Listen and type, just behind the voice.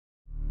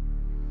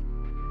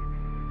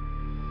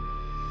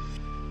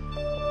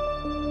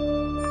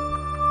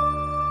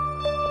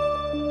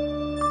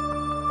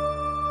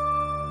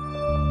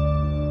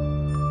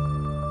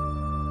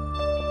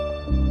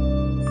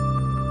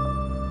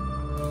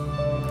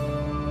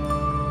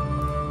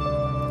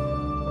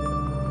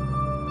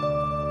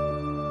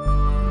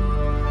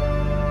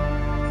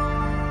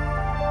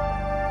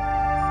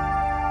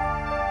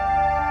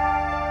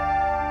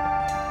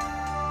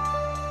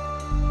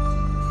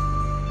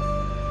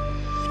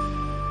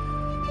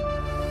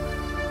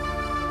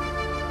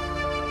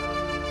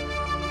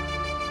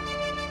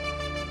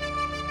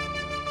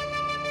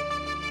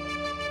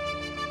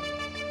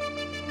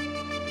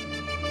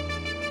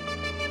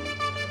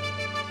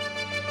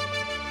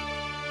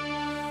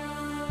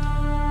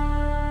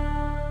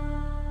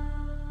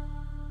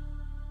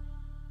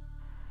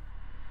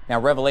Now,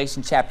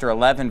 Revelation chapter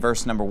 11,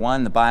 verse number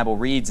 1, the Bible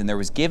reads, "And there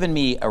was given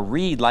me a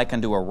reed like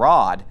unto a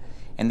rod,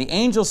 and the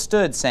angel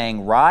stood,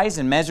 saying, Rise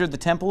and measure the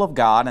temple of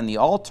God, and the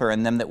altar,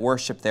 and them that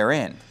worship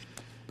therein.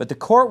 But the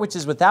court which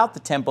is without the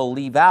temple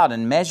leave out,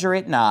 and measure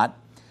it not,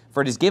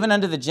 for it is given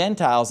unto the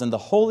Gentiles, and the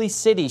holy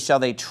city shall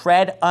they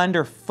tread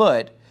under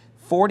foot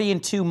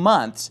 42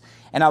 months.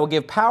 And I will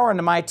give power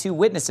unto my 2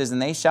 witnesses,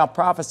 and they shall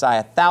prophesy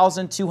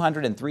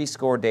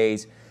 1,260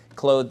 days,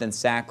 clothed in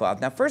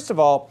sackcloth." Now, first of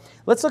all,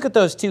 let's look at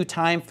those 2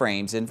 time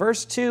frames. In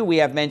verse 2, we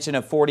have mention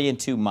of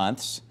 42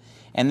 months.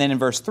 And then in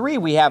verse 3,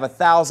 we have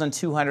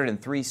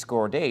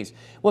 1,260 days.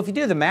 Well, if you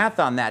do the math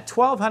on that,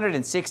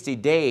 1,260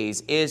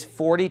 days is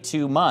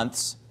 42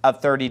 months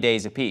of 30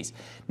 days apiece.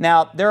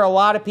 Now, there are a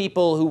lot of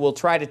people who will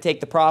try to take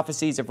the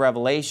prophecies of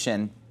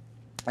Revelation,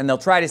 and they'll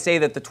try to say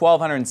that the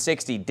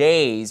 1,260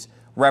 days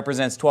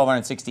represents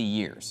 1,260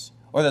 years,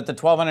 or that the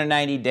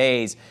 1,290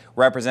 days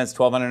represents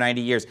 1,290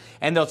 years.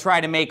 And they'll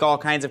try to make all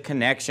kinds of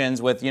connections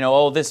with,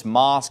 oh, this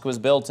mosque was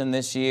built in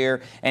this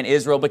year, and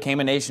Israel became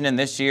a nation in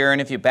this year,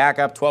 and if you back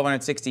up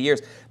 1,260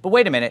 years. But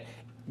wait a minute,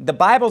 the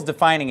Bible's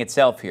defining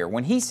itself here.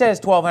 When he says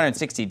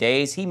 1,260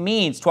 days, he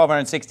means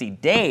 1,260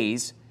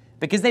 days,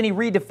 because then he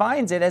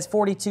redefines it as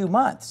 42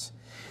 months.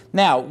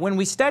 Now, when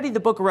we study the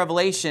book of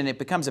Revelation, it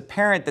becomes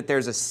apparent that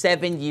there's a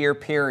 7-year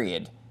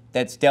period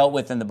that's dealt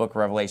with in the book of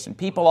Revelation.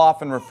 People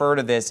often refer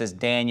to this as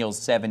Daniel's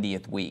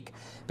 70th week,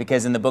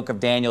 because in the book of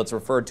Daniel it's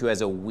referred to as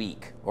a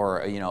week, or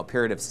a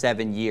period of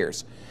 7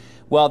 years.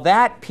 Well,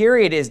 that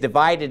period is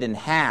divided in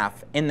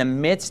half. In the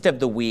midst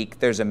of the week,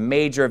 there's a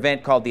major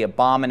event called the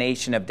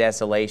Abomination of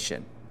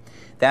Desolation.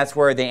 That's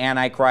where the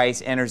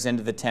Antichrist enters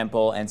into the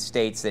temple and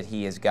states that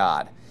he is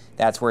God.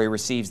 That's where he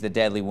receives the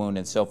deadly wound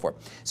and so forth.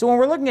 So when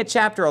we're looking at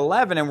chapter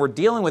 11 and we're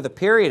dealing with a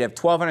period of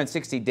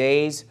 1,260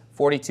 days,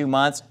 42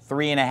 months,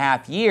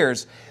 3.5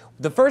 years,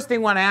 the first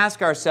thing we want to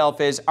ask ourselves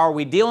is, are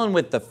we dealing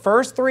with the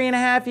first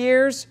 3.5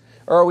 years,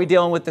 or are we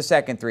dealing with the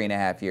second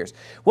 3.5 years?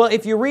 Well,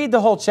 if you read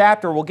the whole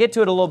chapter, we'll get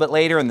to it a little bit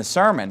later in the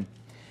sermon,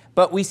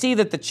 but we see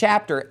that the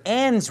chapter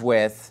ends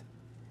with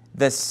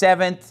the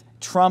 7th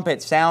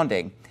trumpet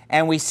sounding.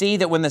 And we see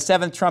that when the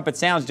 7th trumpet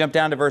sounds, jump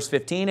down to verse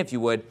 15 if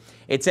you would,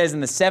 it says,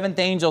 "And the 7th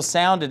angel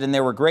sounded, and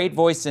there were great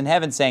voices in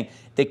heaven saying,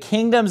 The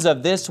kingdoms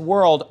of this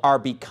world are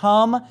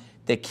become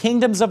the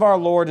kingdoms of our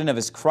Lord and of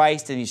his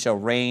Christ, and he shall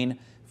reign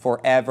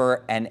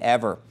forever and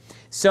ever."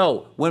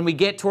 So, when we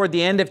get toward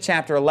the end of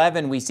chapter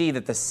 11, we see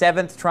that the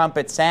 7th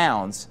trumpet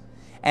sounds.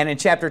 And in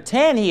chapter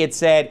 10, he had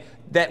said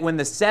that when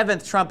the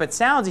 7th trumpet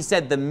sounds, he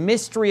said the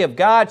mystery of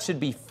God should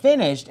be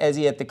finished as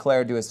he hath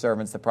declared to his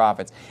servants the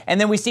prophets.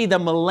 And then we see the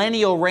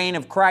millennial reign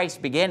of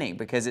Christ beginning,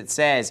 because it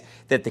says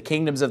that the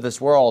kingdoms of this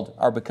world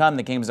are become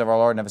the kingdoms of our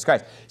Lord and of his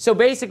Christ. So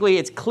basically,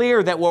 it's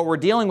clear that what we're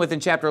dealing with in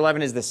chapter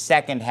 11 is the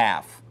second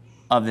half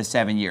of the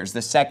 7 years,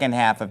 the second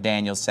half of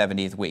Daniel's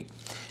 70th week.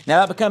 Now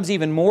that becomes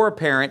even more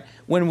apparent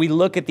when we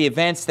look at the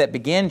events that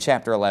begin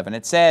chapter 11.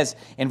 It says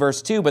in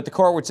verse 2, "But the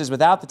court which is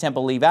without the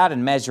temple leave out,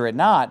 and measure it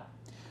not,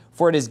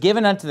 for it is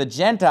given unto the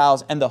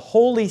Gentiles, and the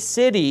holy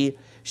city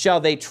shall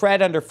they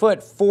tread under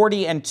foot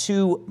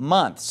 42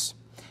 months."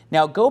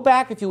 Now go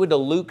back, if you would, to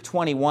Luke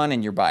 21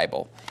 in your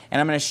Bible.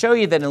 And I'm going to show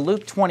you that in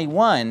Luke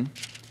 21,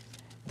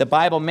 the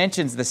Bible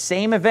mentions the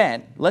same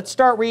event. Let's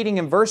start reading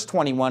in verse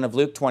 21 of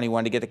Luke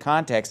 21 to get the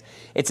context.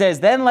 It says,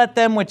 "Then let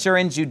them which are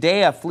in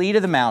Judea flee to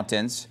the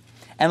mountains,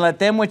 and let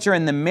them which are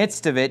in the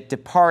midst of it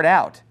depart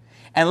out.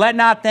 And let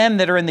not them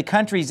that are in the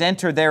countries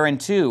enter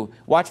thereinto."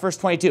 Watch verse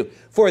 22.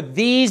 "For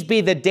these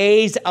be the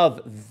days of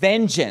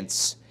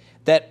vengeance,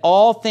 that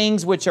all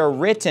things which are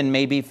written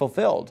may be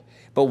fulfilled.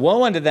 But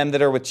woe unto them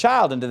that are with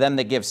child, and to them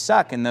that give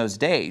suck in those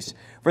days.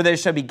 For there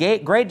shall be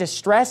great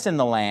distress in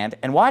the land,"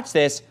 and watch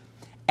this,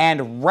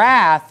 "and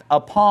wrath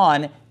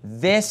upon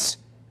this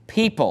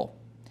people."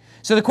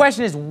 So the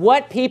question is,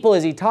 what people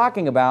is he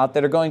talking about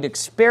that are going to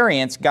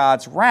experience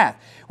God's wrath?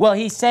 Well,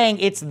 he's saying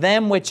it's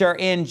them which are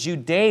in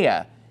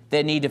Judea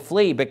that need to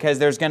flee, because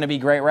there's going to be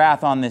great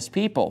wrath on this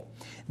people.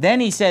 Then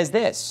he says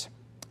this,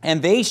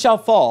 "And they shall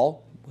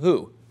fall,"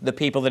 who? The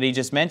people that he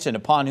just mentioned,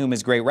 upon whom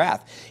is great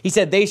wrath. He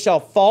said, "They shall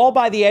fall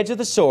by the edge of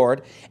the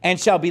sword, and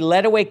shall be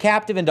led away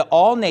captive into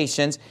all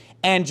nations,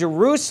 and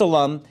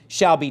Jerusalem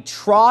shall be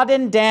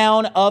trodden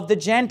down of the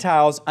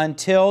Gentiles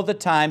until the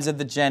times of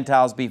the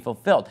Gentiles be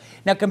fulfilled."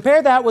 Now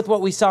compare that with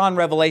what we saw in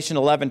Revelation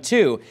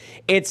 11:2.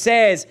 It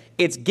says,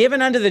 "It's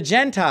given unto the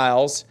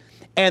Gentiles,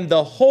 and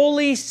the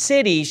holy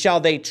city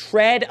shall they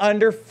tread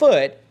under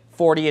foot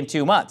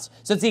 42 months."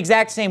 So it's the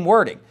exact same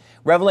wording.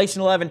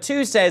 Revelation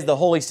 11:2 says, "The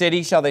holy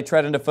city shall they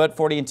tread under foot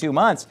 42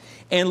 months.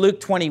 In Luke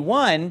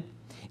 21,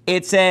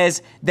 it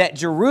says that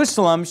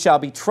Jerusalem shall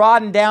be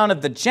trodden down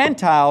of the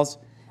Gentiles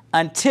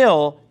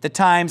until the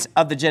times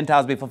of the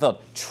Gentiles be fulfilled.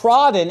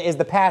 Trodden is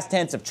the past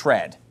tense of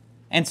tread.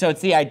 And so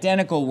it's the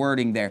identical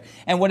wording there.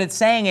 And what it's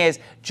saying is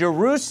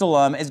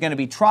Jerusalem is going to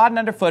be trodden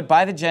underfoot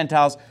by the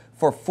Gentiles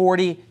for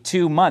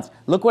 42 months.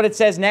 Look what it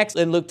says next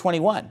in Luke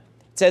 21.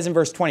 It says in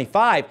verse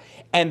 25,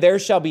 and there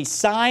shall be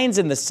signs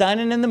in the sun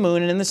and in the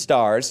moon and in the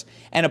stars,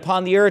 and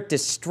upon the earth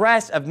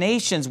distress of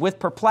nations with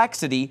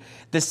perplexity,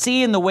 the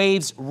sea and the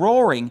waves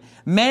roaring,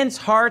 men's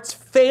hearts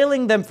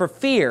failing them for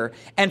fear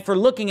and for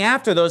looking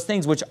after those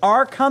things which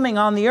are coming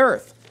on the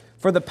earth.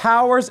 For the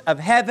powers of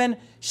heaven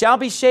shall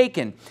be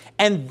shaken,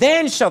 and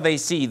then shall they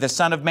see the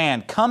Son of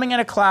Man coming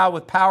in a cloud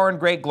with power and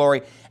great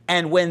glory.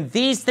 And when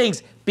these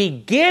things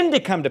begin to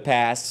come to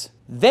pass,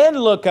 then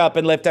look up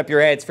and lift up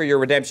your heads, for your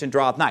redemption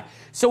draweth nigh.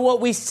 So what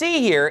we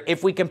see here,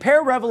 if we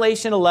compare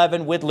Revelation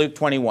 11 with Luke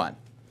 21,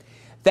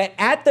 that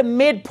at the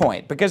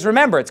midpoint, because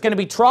remember, it's going to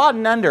be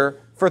trodden under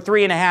for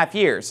 3.5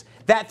 years.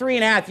 That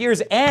 3.5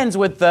 years ends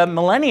with the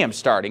millennium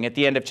starting at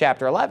the end of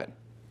chapter 11.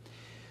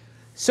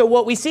 So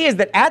what we see is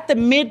that at the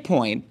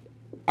midpoint,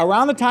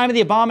 around the time of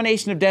the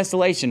abomination of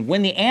desolation,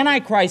 when the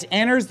Antichrist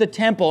enters the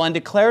temple and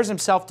declares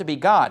himself to be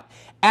God,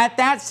 at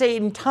that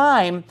same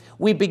time,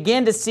 we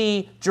begin to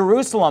see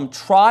Jerusalem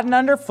trodden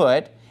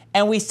underfoot,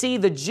 and we see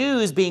the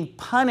Jews being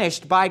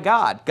punished by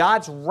God,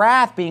 God's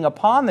wrath being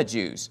upon the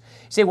Jews.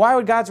 You say, why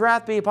would God's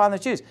wrath be upon the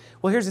Jews?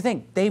 Well, here's the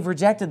thing. They've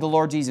rejected the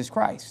Lord Jesus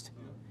Christ.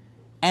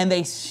 And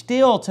they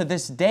still, to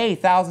this day,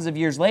 thousands of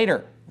years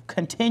later,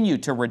 continue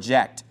to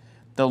reject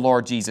the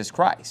Lord Jesus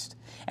Christ.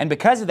 And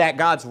because of that,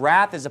 God's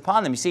wrath is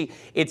upon them. You see,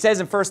 it says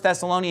in 1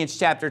 Thessalonians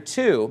chapter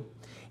 2,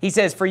 he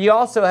says, for you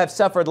also have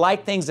suffered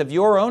like things of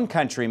your own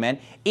countrymen,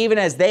 even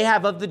as they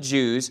have of the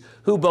Jews,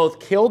 who both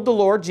killed the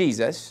Lord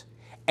Jesus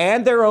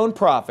and their own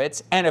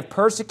prophets, and have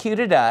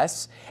persecuted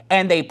us,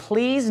 and they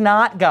please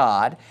not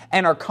God,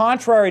 and are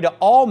contrary to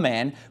all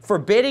men,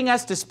 forbidding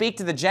us to speak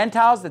to the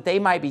Gentiles that they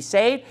might be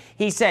saved.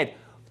 He said,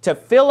 to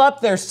fill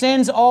up their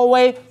sins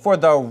always, for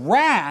the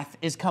wrath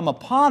is come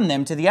upon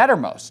them to the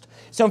uttermost.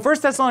 So in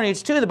 1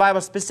 Thessalonians 2, the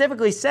Bible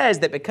specifically says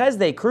that because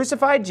they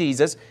crucified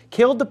Jesus,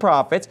 killed the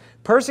prophets,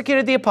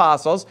 persecuted the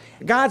apostles,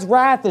 God's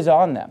wrath is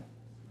on them.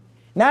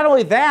 Not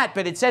only that,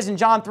 but it says in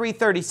John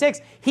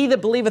 3:36, he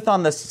that believeth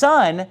on the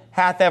Son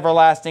hath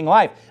everlasting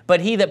life,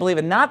 but he that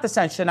believeth not the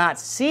Son shall not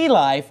see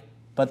life,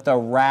 but the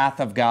wrath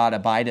of God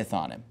abideth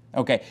on him.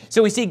 Okay,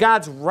 so we see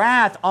God's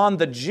wrath on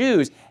the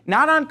Jews,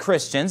 not on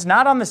Christians,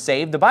 not on the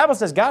saved. The Bible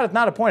says God hath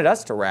not appointed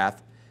us to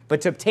wrath,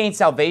 but to obtain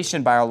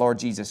salvation by our Lord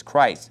Jesus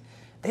Christ.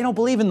 They don't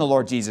believe in the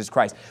Lord Jesus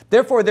Christ.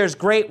 Therefore, there's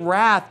great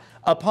wrath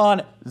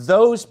upon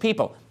those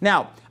people.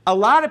 Now, a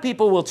lot of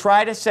people will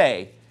try to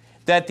say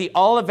that the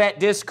Olivet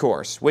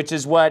Discourse, which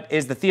is what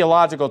is the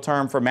theological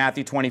term for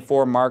Matthew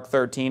 24, Mark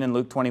 13, and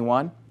Luke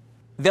 21,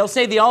 they'll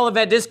say the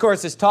Olivet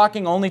Discourse is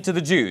talking only to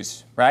the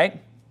Jews,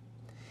 right?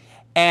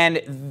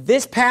 And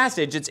this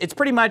passage, it's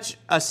pretty much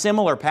a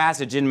similar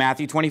passage in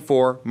Matthew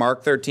 24,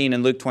 Mark 13,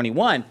 and Luke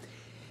 21.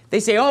 They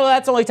say, oh,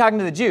 that's only talking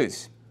to the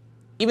Jews.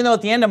 Even though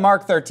at the end of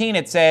Mark 13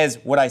 it says,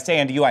 what I say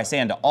unto you, I say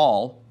unto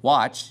all.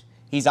 Watch.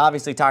 He's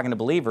obviously talking to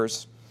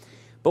believers.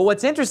 But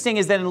what's interesting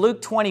is that in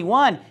Luke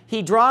 21,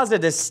 he draws a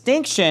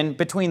distinction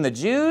between the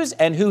Jews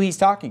and who he's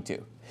talking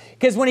to.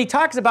 Because when he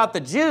talks about the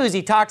Jews,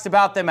 he talks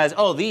about them as,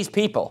 oh, these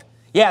people.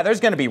 Yeah,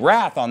 there's going to be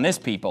wrath on this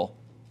people.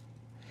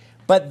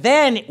 But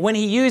then when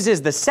he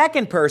uses the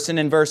second person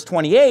in verse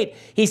 28,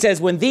 he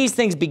says, when these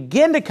things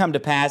begin to come to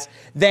pass,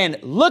 then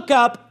look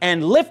up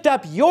and lift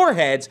up your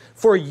heads,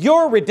 for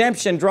your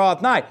redemption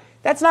draweth nigh.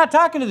 That's not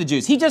talking to the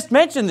Jews. He just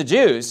mentioned the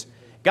Jews.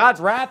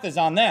 God's wrath is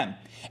on them.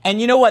 And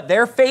you know what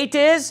their fate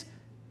is?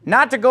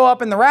 Not to go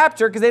up in the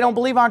rapture because they don't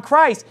believe on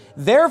Christ.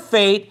 Their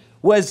fate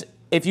was,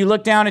 if you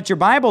look down at your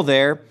Bible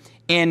there,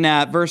 in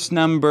verse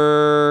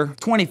number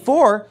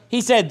 24, he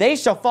said, they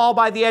shall fall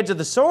by the edge of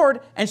the sword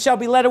and shall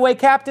be led away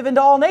captive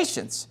into all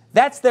nations.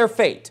 That's their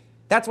fate.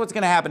 That's what's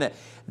going to happen.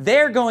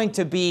 They're going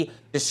to be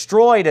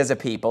destroyed as a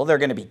people. They're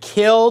going to be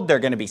killed. They're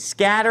going to be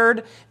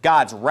scattered.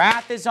 God's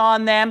wrath is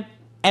on them.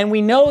 And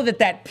we know that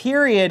that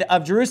period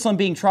of Jerusalem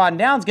being trodden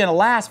down is going to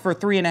last for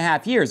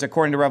 3.5 years,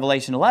 according to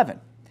Revelation 11.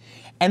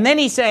 And then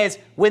he says,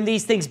 when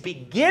these things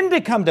begin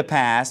to come to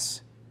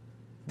pass,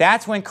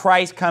 that's when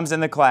Christ comes in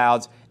the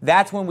clouds.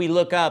 That's when we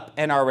look up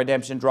and our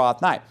redemption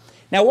draweth nigh.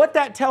 Now, what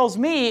that tells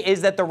me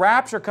is that the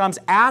rapture comes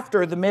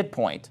after the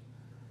midpoint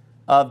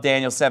of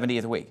Daniel's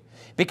 70th week.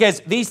 Because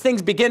these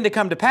things begin to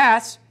come to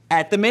pass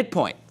at the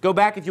midpoint. Go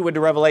back, if you would,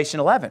 to Revelation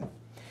 11.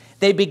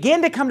 They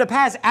begin to come to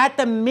pass at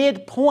the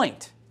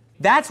midpoint.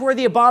 That's where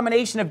the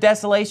abomination of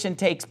desolation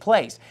takes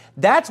place.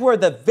 That's where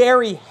the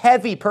very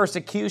heavy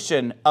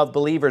persecution of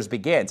believers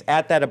begins,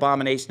 at that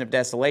abomination of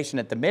desolation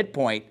at the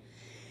midpoint.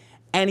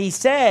 And he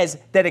says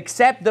that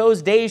except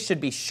those days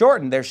should be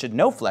shortened, there should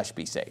no flesh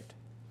be saved.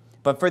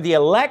 But for the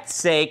elect's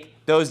sake,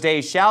 those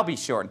days shall be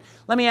shortened.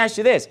 Let me ask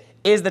you this.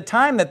 Is the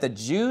time that the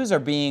Jews are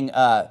being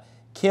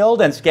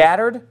killed and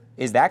scattered,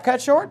 is that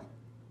cut short?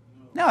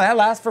 No, that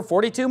lasts for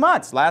 42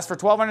 months. Lasts for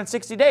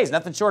 1,260 days.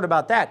 Nothing short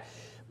about that.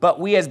 But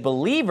we as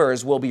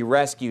believers will be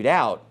rescued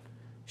out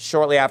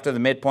shortly after the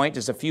midpoint,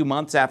 just a few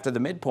months after the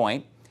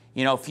midpoint.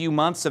 You know, a few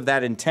months of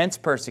that intense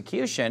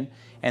persecution,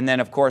 and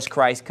then, of course,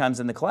 Christ comes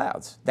in the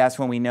clouds. That's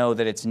when we know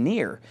that it's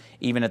near,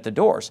 even at the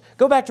doors.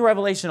 Go back to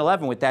Revelation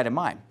 11 with that in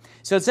mind.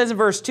 So it says in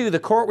verse 2, the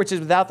court which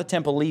is without the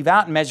temple leave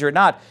out and measure it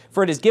not,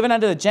 for it is given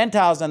unto the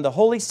Gentiles, and the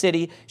holy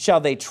city shall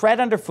they tread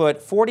underfoot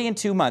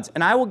 42 months.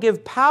 And I will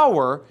give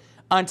power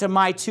unto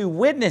my 2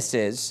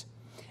 witnesses,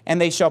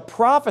 and they shall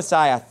prophesy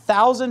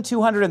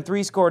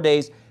 1,260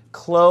 days,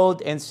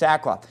 clothed in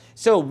sackcloth.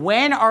 So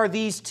when are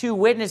these 2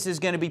 witnesses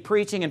going to be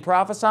preaching and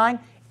prophesying?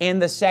 In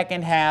the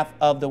second half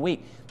of the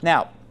week.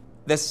 Now,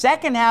 the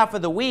second half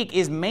of the week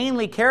is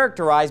mainly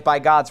characterized by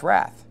God's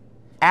wrath.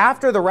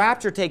 After the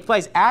rapture takes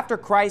place, after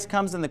Christ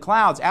comes in the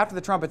clouds, after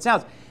the trumpet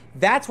sounds,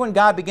 that's when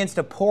God begins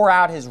to pour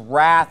out His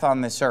wrath on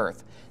this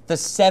earth. The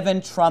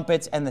 7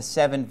 trumpets and the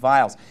 7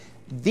 vials.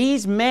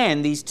 These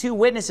men, these 2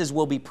 witnesses,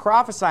 will be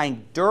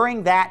prophesying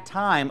during that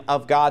time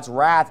of God's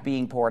wrath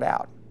being poured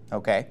out.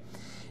 Okay?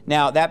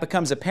 Now, that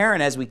becomes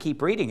apparent as we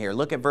keep reading here.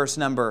 Look at verse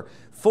number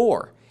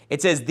 4.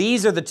 It says,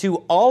 these are the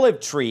 2 olive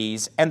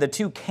trees and the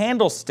 2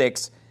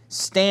 candlesticks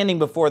standing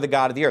before the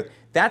God of the earth.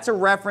 That's a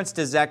reference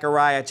to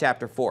Zechariah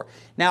chapter 4.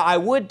 Now, I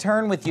would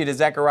turn with you to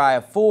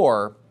Zechariah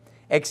 4,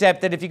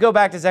 except that if you go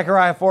back to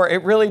Zechariah 4,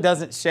 it really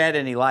doesn't shed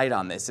any light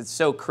on this. It's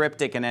so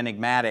cryptic and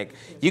enigmatic.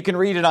 You can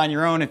read it on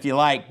your own if you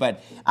like,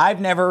 but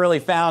I've never really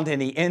found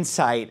any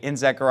insight in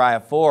Zechariah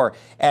 4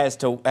 as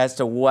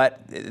to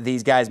what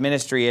these guys'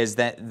 ministry is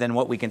than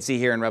what we can see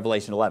here in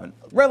Revelation 11.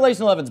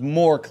 Revelation 11 is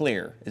more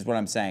clear, is what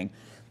I'm saying,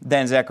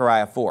 than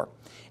Zechariah 4.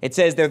 It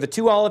says they're the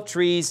 2 olive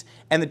trees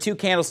and the 2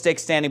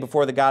 candlesticks standing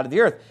before the God of the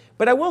earth.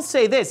 But I will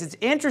say this, it's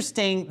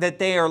interesting that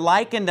they are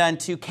likened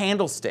unto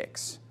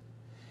candlesticks.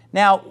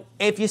 Now,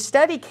 if you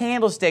study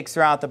candlesticks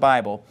throughout the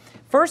Bible,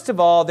 first of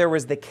all, there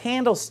was the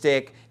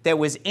candlestick that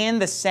was in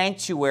the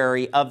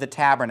sanctuary of the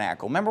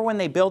tabernacle. Remember when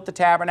they built the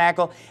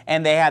tabernacle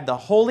and they had the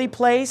holy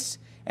place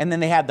and then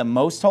they had the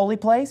most holy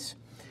place?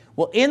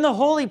 Well, in the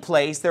holy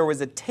place, there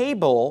was a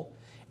table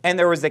and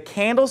there was a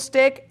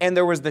candlestick and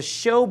there was the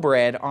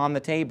showbread on the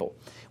table.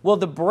 Well,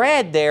 the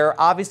bread there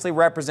obviously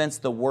represents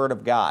the Word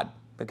of God,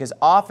 because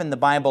often the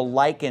Bible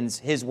likens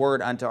His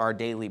Word unto our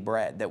daily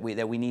bread that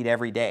we need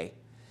every day.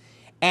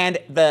 And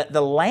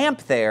the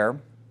lamp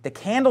there, the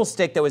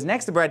candlestick that was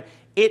next to the bread,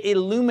 it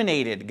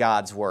illuminated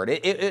God's Word.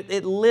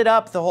 It lit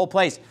up the whole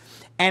place,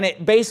 and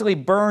it basically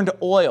burned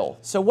oil.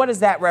 So what does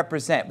that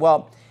represent?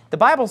 Well, the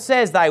Bible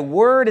says, thy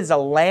word is a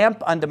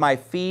lamp unto my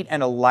feet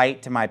and a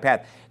light to my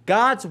path.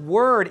 God's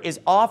Word is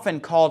often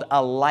called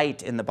a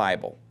light in the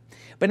Bible.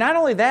 But not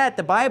only that,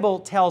 the Bible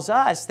tells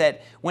us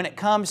that when it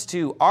comes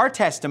to our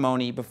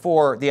testimony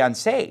before the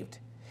unsaved,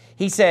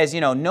 He says,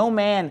 you know, no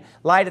man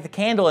lighteth a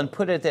candle and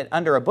putteth it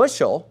under a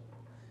bushel,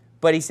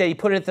 but He said He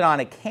putteth it on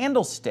a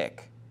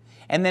candlestick.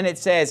 And then it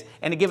says,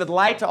 and to giveth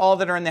light to all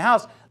that are in the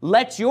house.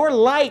 Let your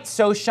light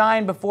so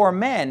shine before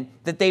men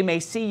that they may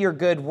see your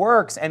good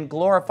works and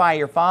glorify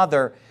your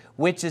Father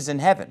which is in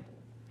heaven.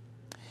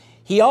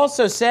 He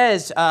also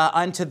says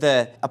unto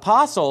the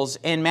apostles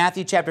in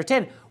Matthew chapter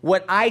 10,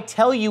 what I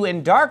tell you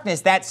in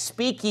darkness, that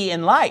speak ye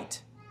in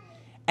light.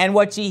 And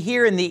what ye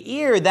hear in the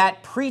ear,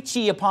 that preach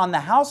ye upon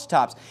the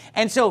housetops.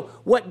 And so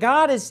what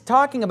God is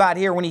talking about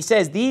here when He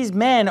says these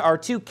men are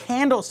 2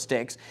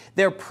 candlesticks,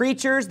 they're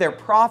preachers, they're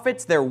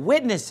prophets, they're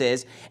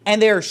witnesses,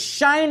 and they're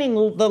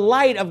shining the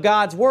light of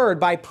God's Word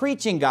by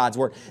preaching God's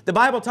Word. The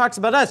Bible talks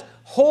about us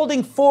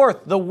holding forth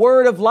the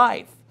Word of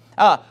life.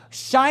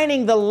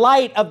 Shining the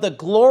light of the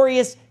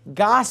glorious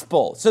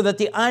gospel so that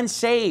the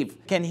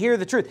unsaved can hear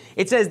the truth.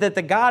 It says that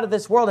the God of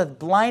this world hath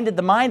blinded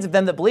the minds of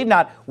them that believe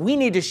not. We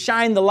need to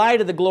shine the light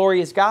of the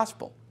glorious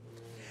gospel.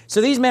 So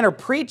these men are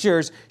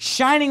preachers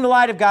shining the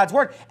light of God's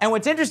Word. And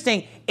what's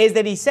interesting is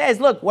that He says,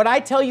 look, what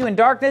I tell you in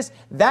darkness,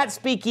 that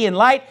speak ye in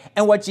light,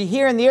 and what ye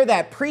hear in the ear,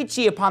 that preach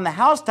ye upon the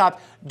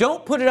housetops.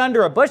 Don't put it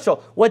under a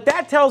bushel. What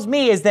that tells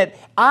me is that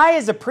I,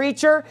 as a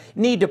preacher,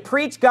 need to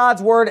preach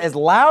God's Word as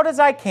loud as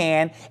I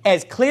can,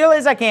 as clearly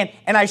as I can,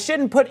 and I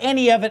shouldn't put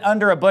any of it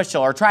under a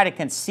bushel or try to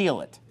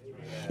conceal it.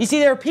 You see,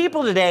 there are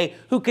people today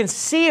who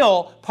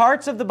conceal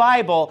parts of the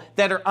Bible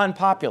that are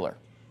unpopular.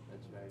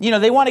 You know,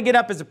 they want to get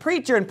up as a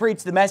preacher and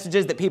preach the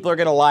messages that people are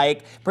going to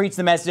like, preach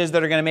the messages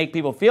that are going to make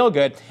people feel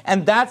good,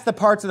 and that's the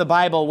parts of the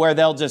Bible where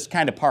they'll just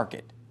kind of park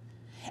it.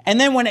 And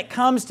then when it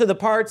comes to the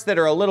parts that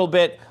are a little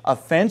bit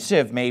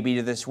offensive maybe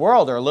to this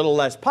world or a little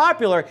less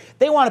popular,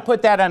 they want to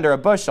put that under a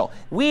bushel.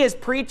 We as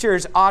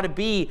preachers ought to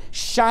be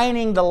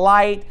shining the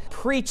light,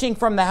 preaching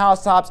from the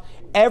housetops,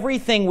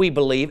 everything we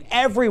believe,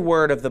 every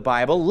word of the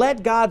Bible.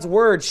 Let God's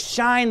Word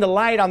shine the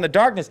light on the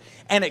darkness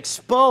and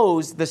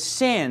expose the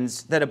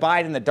sins that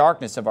abide in the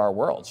darkness of our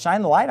world.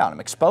 Shine the light on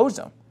them, expose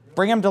them,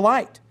 bring them to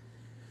light.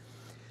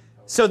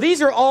 So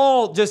these are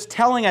all just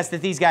telling us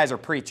that these guys are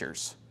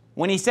preachers.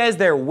 When He says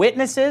they're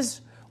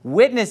witnesses,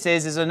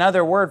 witnesses is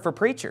another word for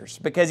preachers,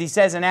 because He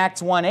says in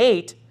Acts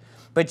 1:8,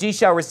 but ye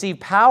shall receive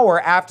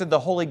power after the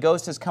Holy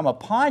Ghost has come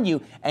upon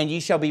you, and ye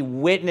shall be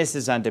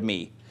witnesses unto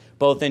me,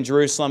 both in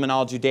Jerusalem and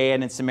all Judea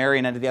and in Samaria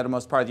and unto the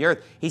uttermost part of the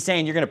earth. He's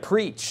saying you're going to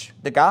preach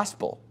the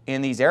gospel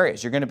in these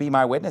areas. You're going to be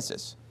my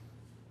witnesses.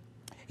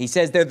 He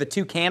says they're the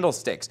two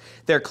candlesticks.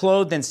 They're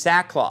clothed in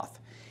sackcloth.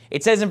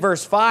 It says in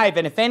verse 5,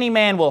 and if any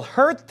man will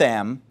hurt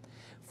them,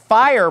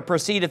 fire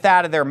proceedeth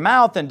out of their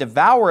mouth and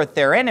devoureth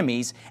their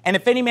enemies. And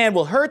if any man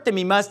will hurt them,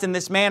 he must in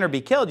this manner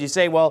be killed. You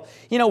say, well,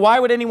 why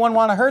would anyone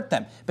want to hurt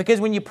them? Because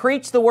when you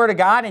preach the Word of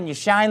God and you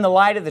shine the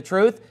light of the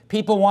truth,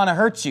 people want to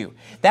hurt you.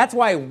 That's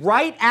why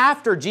right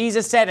after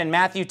Jesus said in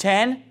Matthew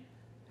 10,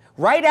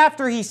 right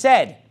after he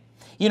said,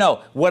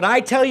 what I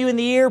tell you in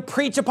the ear,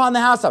 preach upon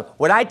the housetop.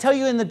 What I tell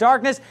you in the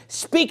darkness,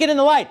 speak it in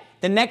the light.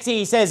 The next thing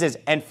he says is,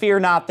 and fear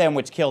not them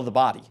which kill the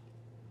body,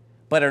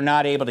 but are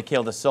not able to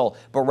kill the soul,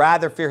 but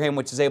rather fear him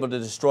which is able to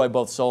destroy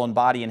both soul and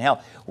body in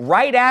hell.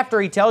 Right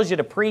after he tells you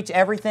to preach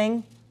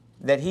everything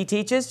that he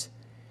teaches,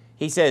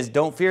 he says,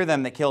 don't fear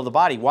them that kill the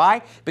body.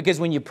 Why?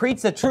 Because when you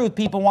preach the truth,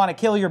 people want to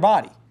kill your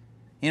body.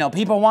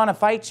 People want to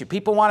fight you.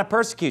 People want to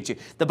persecute you.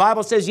 The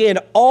Bible says, yea, and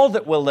all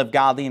that will live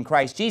godly in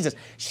Christ Jesus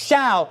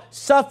shall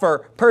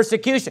suffer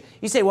persecution.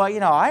 You say, well,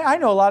 I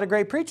know a lot of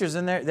great preachers,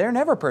 and they're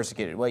never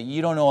persecuted. Well,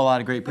 you don't know a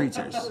lot of great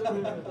preachers.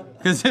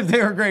 Because if they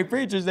were great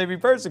preachers, they'd be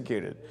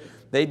persecuted.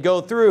 They'd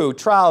go through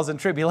trials and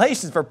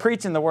tribulations for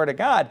preaching the Word of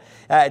God.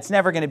 It's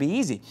never going to be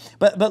easy.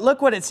 But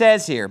look what it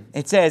says here.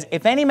 It says,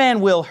 if any man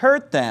will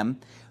hurt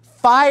them,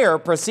 fire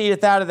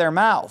proceedeth out of their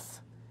mouth.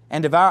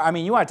 And devour,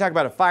 you want to talk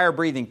about a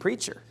fire-breathing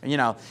preacher.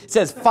 It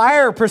says,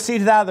 fire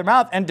proceedeth out of their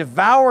mouth and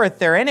devoureth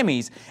their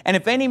enemies. And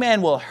if any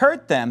man will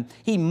hurt them,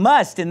 he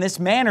must in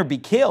this manner be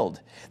killed.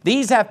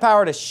 These have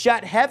power to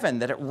shut heaven,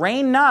 that it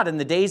rain not in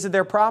the days of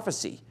their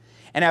prophecy,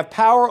 and have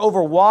power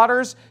over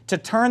waters to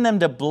turn them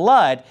to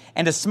blood,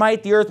 and to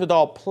smite the earth with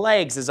all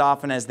plagues as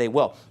often as they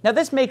will. Now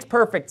this makes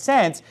perfect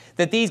sense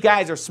that these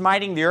guys are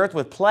smiting the earth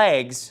with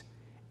plagues,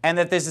 and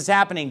that this is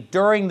happening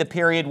during the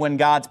period when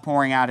God's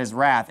pouring out His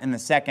wrath in the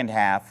second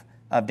half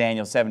of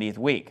Daniel's 70th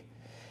week.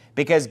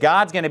 Because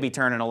God's going to be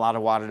turning a lot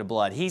of water to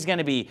blood. He's going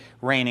to be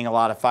raining a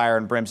lot of fire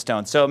and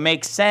brimstone. So it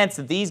makes sense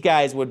that these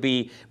guys would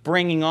be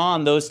bringing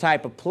on those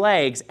type of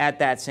plagues at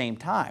that same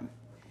time.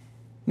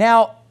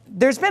 Now,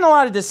 there's been a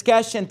lot of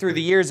discussion through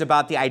the years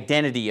about the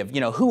identity of,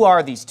 who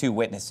are these two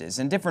witnesses?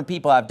 And different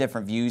people have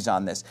different views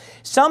on this.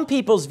 Some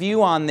people's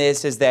view on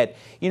this is that,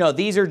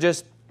 these are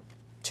just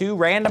two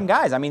random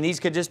guys. These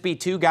could just be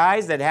two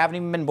guys that haven't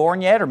even been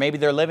born yet, or maybe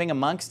they're living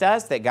amongst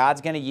us that God's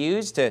going to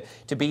use to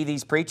be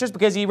these preachers,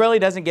 because He really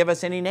doesn't give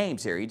us any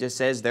names here. He just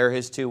says they're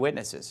His two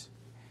witnesses.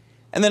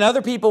 And then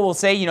other people will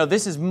say,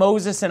 this is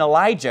Moses and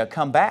Elijah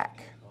come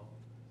back.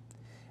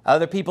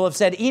 Other people have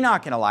said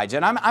Enoch and Elijah.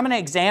 And I'm going to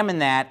examine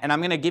that, and I'm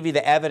going to give you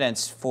the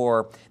evidence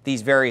for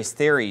these various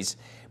theories.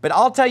 But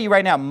I'll tell you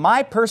right now,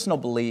 my personal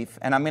belief,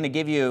 and I'm going to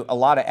give you a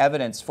lot of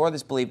evidence for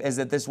this belief, is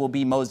that this will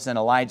be Moses and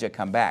Elijah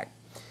come back.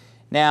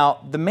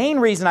 Now, the main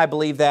reason I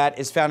believe that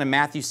is found in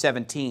Matthew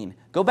 17.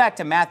 Go back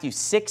to Matthew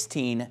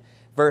 16,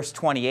 verse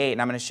 28,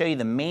 and I'm going to show you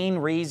the main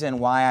reason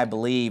why I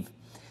believe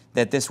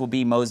that this will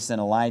be Moses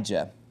and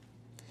Elijah.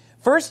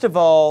 First of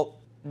all,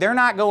 they're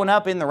not going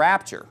up in the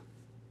rapture,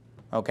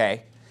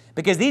 okay?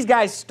 Because these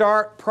guys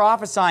start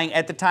prophesying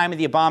at the time of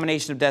the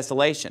abomination of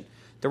desolation.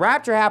 The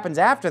rapture happens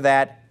after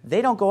that.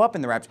 They don't go up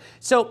in the rapture.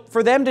 So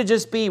for them to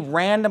just be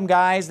random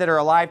guys that are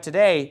alive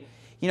today,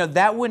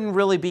 that wouldn't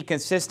really be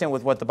consistent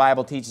with what the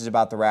Bible teaches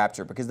about the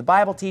rapture. Because the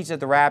Bible teaches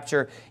that the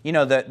rapture,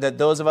 that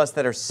those of us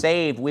that are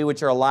saved, we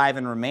which are alive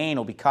and remain,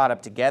 will be caught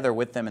up together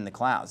with them in the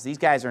clouds. These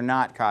guys are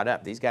not caught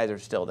up. These guys are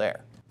still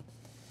there.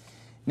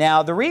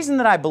 Now, the reason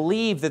that I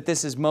believe that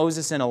this is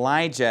Moses and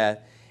Elijah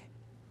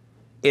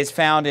is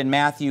found in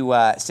Matthew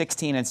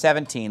 16 and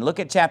 17. Look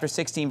at chapter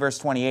 16, verse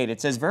 28.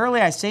 It says,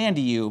 verily I say unto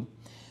you,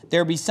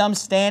 there be some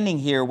standing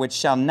here which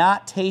shall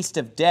not taste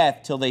of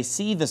death till they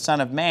see the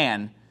Son of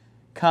Man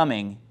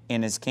coming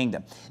in His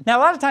kingdom. Now,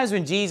 a lot of times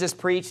when Jesus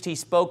preached, He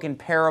spoke in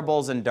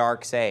parables and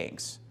dark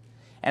sayings.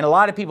 And a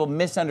lot of people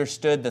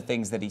misunderstood the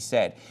things that He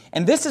said.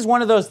 And this is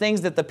one of those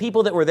things that the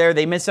people that were there,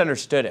 they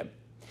misunderstood Him.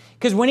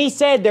 Because when He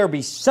said, there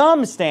be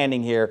some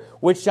standing here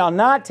which shall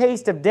not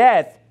taste of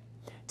death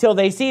till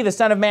they see the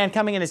Son of Man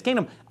coming in His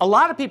kingdom, a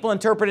lot of people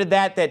interpreted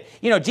that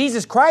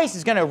Jesus Christ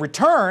is going to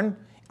return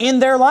in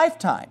their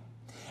lifetime.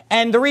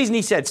 And the reason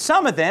He said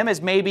some of them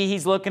is maybe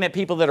He's looking at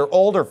people that are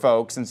older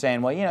folks and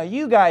saying, well,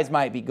 you guys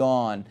might be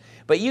gone,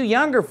 but you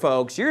younger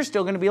folks, you're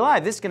still going to be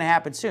alive. This is going to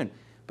happen soon.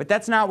 But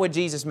that's not what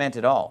Jesus meant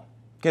at all.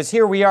 Because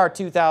here we are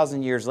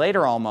 2,000 years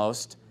later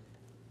almost,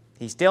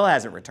 He still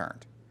hasn't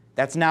returned.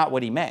 That's not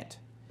what He meant.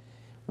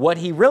 What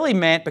He really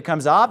meant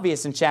becomes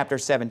obvious in chapter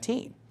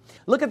 17.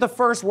 Look at the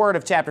first word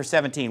of chapter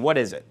 17. What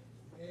is it?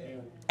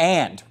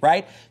 And,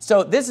 right?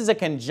 So this is a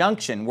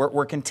conjunction.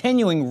 We're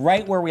continuing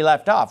right where we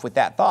left off with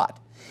that thought.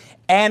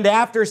 And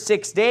after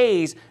 6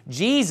 days,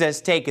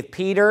 Jesus taketh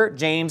Peter,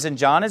 James, and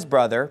John his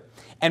brother,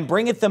 and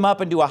bringeth them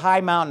up into a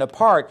high mountain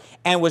apart,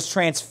 and was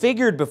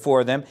transfigured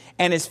before them,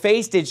 and His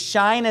face did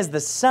shine as the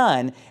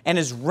sun, and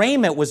His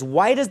raiment was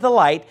white as the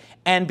light,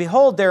 and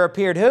behold, there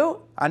appeared who?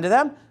 Unto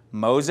them?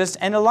 Moses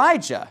and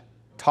Elijah,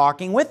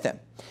 talking with them.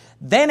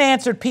 Then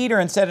answered Peter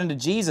and said unto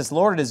Jesus,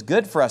 Lord, it is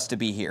good for us to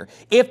be here.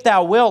 If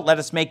thou wilt, let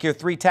us make here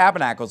 3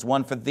 tabernacles,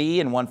 one for thee,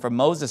 and one for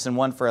Moses, and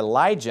one for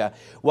Elijah.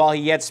 While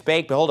he yet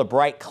spake, behold, a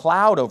bright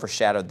cloud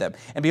overshadowed them.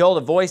 And behold,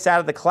 a voice out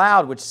of the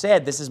cloud, which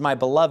said, This is my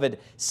beloved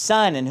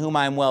Son, in whom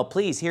I am well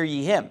pleased. Hear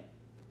ye him.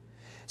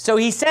 So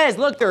he says,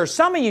 look, there are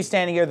some of you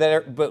standing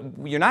here but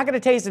you're not going to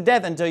taste of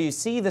death until you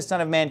see the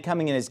Son of Man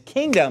coming in his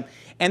kingdom.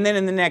 And then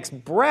in the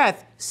next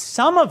breath,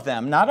 some of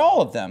them, not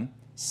all of them,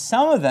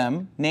 some of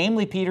them,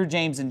 namely Peter,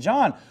 James, and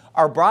John,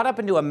 are brought up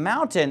into a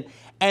mountain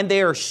and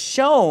they are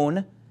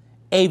shown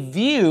a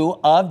view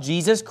of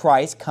Jesus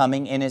Christ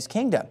coming in his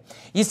kingdom.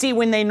 You see,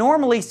 when they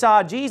normally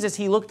saw Jesus,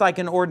 he looked like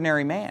an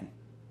ordinary man.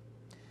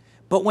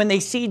 But when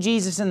they see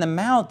Jesus in the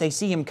mount, they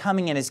see him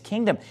coming in his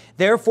kingdom.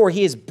 Therefore,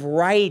 he is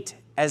bright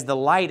as the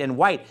light and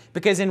white.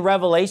 Because in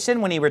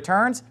Revelation, when he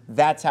returns,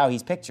 that's how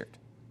he's pictured.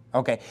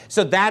 Okay,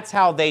 so that's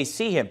how they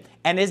see him.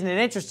 And isn't it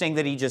interesting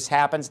that he just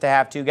happens to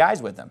have 2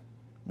 guys with him?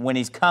 When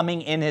he's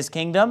coming in his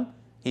kingdom,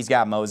 he's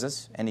got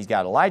Moses and he's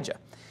got Elijah.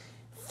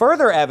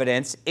 Further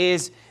evidence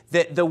is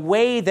that the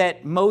way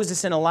that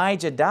Moses and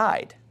Elijah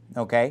died,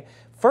 okay?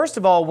 First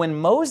of all, when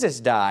Moses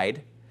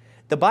died,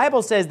 the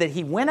Bible says that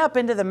he went up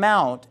into the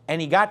mount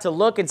and he got to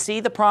look and see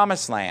the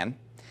promised land.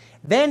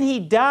 Then he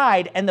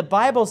died, and the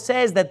Bible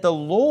says that the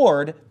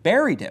Lord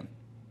buried him,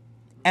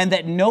 and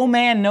that no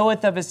man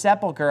knoweth of his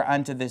sepulchre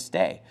unto this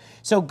day.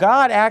 So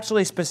God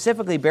actually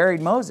specifically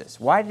buried Moses.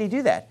 Why did he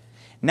do that?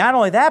 Not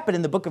only that, but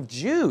in the book of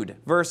Jude,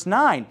 verse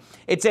 9,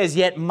 it says,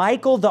 Yet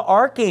Michael the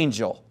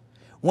archangel,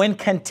 when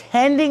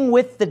contending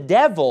with the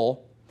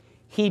devil,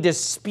 he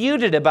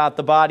disputed about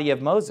the body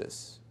of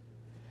Moses.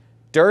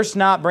 Durst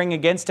not bring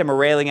against him a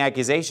railing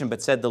accusation,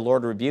 but said, The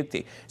Lord rebuke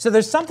thee. So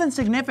there's something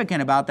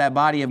significant about that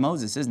body of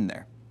Moses, isn't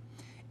there?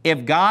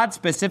 If God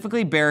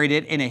specifically buried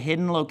it in a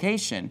hidden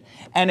location,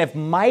 and if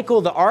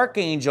Michael the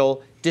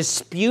archangel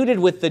disputed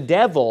with the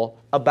devil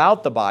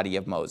about the body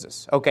of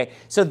Moses. Okay,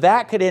 so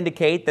that could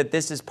indicate that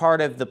this is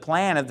part of the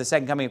plan of the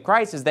second coming of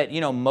Christ, is that,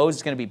 Moses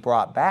is going to be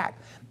brought back.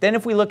 Then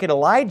if we look at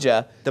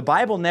Elijah, the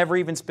Bible never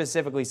even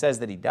specifically says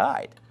that he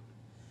died,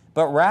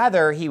 but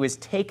rather he was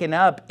taken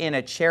up in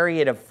a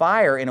chariot of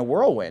fire in a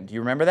whirlwind. Do you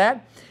remember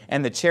that?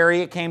 And the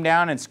chariot came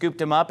down and scooped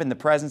him up in the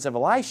presence of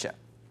Elisha.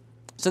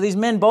 So these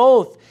men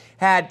both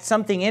had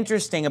something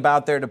interesting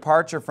about their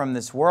departure from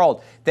this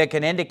world that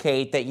can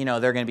indicate that,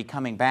 they're going to be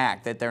coming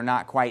back, that they're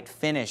not quite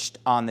finished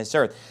on this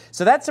earth.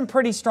 So that's some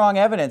pretty strong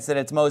evidence that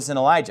it's Moses and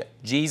Elijah.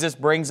 Jesus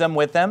brings them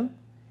with him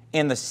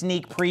in the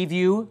sneak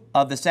preview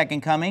of the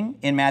second coming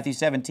in Matthew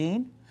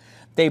 17.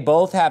 They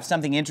both have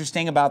something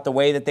interesting about the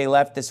way that they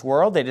left this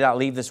world. They did not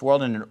leave this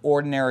world in an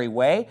ordinary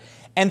way.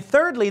 And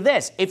thirdly,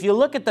 this, if you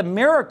look at the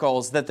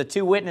miracles that the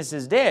 2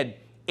 witnesses did,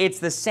 it's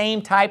the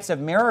same types of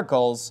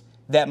miracles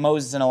that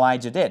Moses and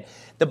Elijah did.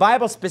 The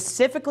Bible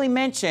specifically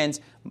mentions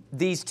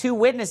these 2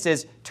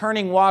 witnesses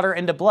turning water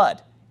into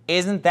blood.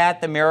 Isn't that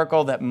the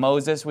miracle that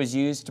Moses was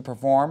used to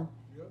perform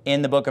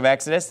in the book of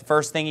Exodus? The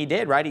first thing he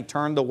did, right? He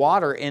turned the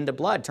water into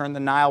blood, turned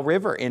the Nile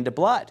River into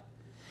blood.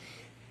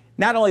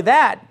 Not only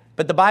that,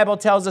 but the Bible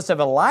tells us of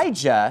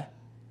Elijah.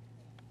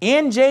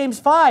 In James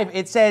 5,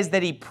 it says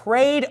that he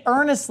prayed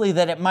earnestly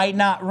that it might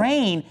not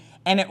rain,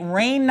 and it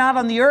rained not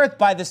on the earth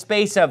by the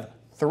space of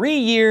 3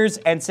 years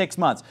and 6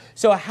 months.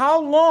 So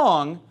how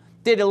long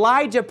did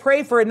Elijah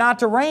pray for it not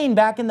to rain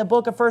back in the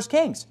book of 1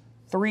 Kings?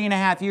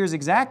 3.5 years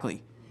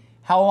exactly.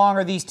 How long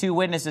are these 2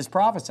 witnesses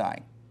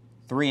prophesying?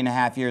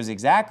 3.5 years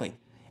exactly.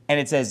 And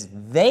it says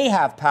they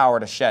have power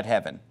to shut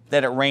heaven,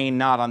 that it rain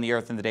not on the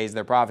earth in the days of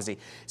their prophecy.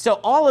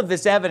 So all of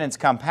this evidence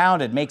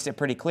compounded makes it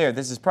pretty clear.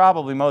 This is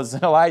probably Moses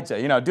and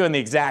Elijah, doing the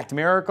exact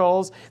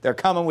miracles. They're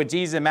coming with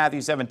Jesus in Matthew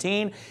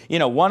 17.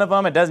 One of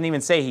them, it doesn't even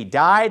say he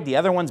died. The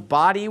other one's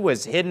body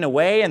was hidden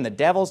away and the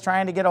devil's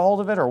trying to get a hold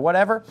of it or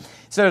whatever.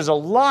 So there's a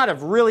lot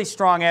of really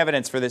strong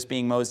evidence for this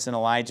being Moses and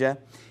Elijah.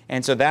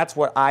 And so that's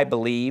what I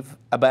believe.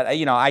 But,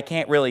 I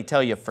can't really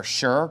tell you for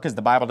sure because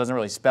the Bible doesn't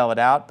really spell it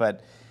out.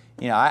 But,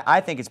 I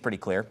think it's pretty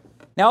clear.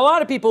 Now, a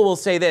lot of people will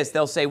say this.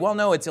 They'll say, well,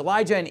 no, it's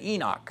Elijah and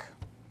Enoch.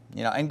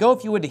 And go,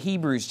 if you would, to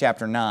Hebrews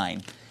chapter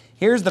 9.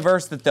 Here's the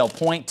verse that they'll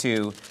point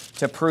to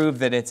prove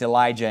that it's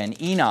Elijah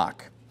and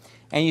Enoch.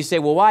 And you say,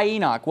 well, why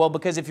Enoch? Well,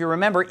 because if you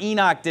remember,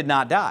 Enoch did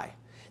not die.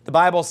 The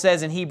Bible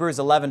says in Hebrews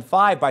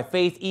 11:5, by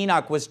faith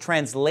Enoch was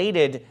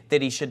translated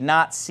that he should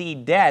not see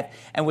death,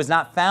 and was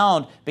not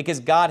found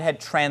because God had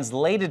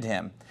translated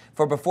him.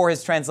 For before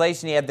his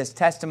translation, he had this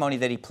testimony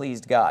that he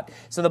pleased God.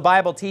 So the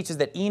Bible teaches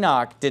that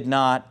Enoch did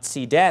not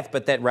see death,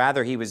 but that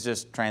rather he was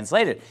just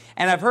translated.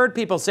 And I've heard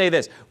people say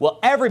this, well,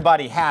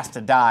 everybody has to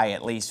die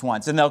at least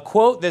once. And they'll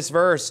quote this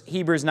verse,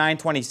 Hebrews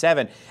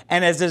 9:27,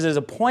 and as it is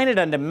appointed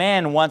unto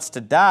men once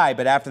to die,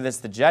 but after this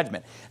the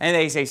judgment. And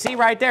they say, see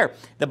right there,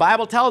 the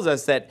Bible tells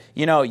us that,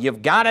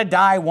 you've got to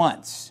die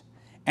once.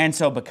 And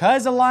so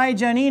because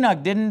Elijah and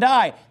Enoch didn't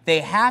die, they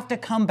have to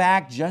come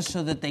back just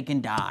so that they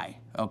can die.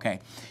 Okay,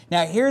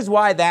 now here's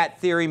why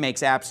that theory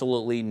makes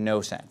absolutely no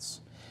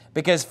sense.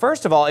 Because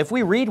first of all, if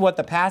we read what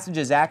the passage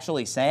is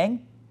actually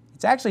saying,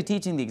 it's actually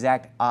teaching the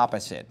exact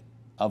opposite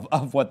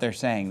of what they're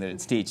saying that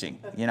it's teaching,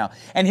 you know.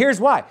 And here's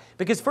why.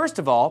 Because first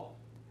of all,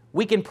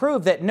 we can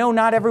prove that no,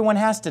 not everyone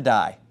has to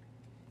die.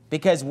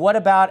 Because what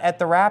about at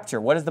the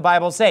rapture? What does the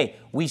Bible say?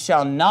 We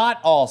shall not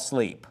all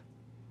sleep,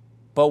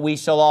 but we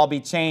shall all be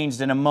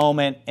changed in a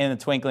moment, in the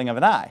twinkling of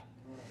an eye.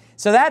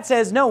 So that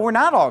says, no, we're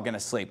not all going to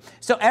sleep.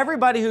 So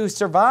everybody who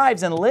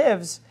survives and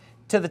lives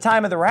to the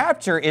time of the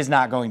rapture is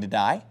not going to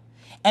die.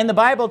 And the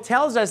Bible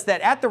tells us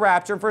that at the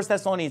rapture, in 1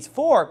 Thessalonians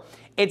 4,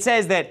 it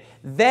says that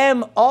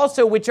them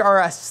also which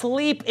are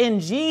asleep in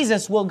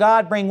Jesus will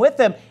God bring with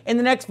them. In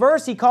the next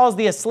verse, he calls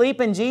the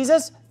asleep in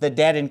Jesus the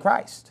dead in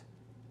Christ.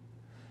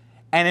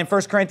 And in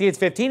 1 Corinthians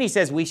 15, he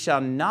says, we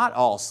shall not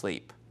all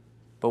sleep,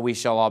 but we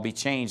shall all be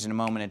changed in a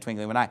moment, in the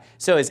twinkling of an eye.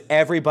 So does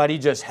everybody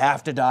just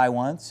have to die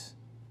once?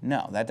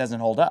 No, that doesn't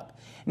hold up.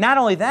 Not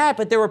only that,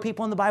 but there were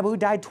people in the Bible who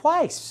died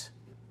twice.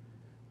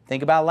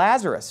 Think about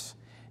Lazarus.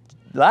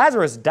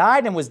 Lazarus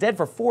died and was dead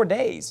for 4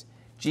 days.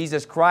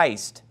 Jesus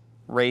Christ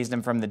raised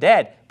him from the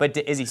dead. But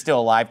is he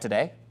still alive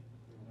today?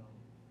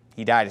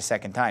 He died a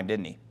second time,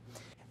 didn't he?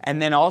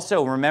 And then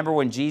also, remember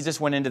when Jesus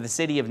went into the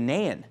city of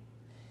Nain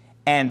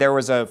and there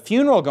was a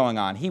funeral going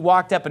on. He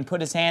walked up and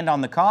put his hand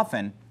on the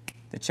coffin.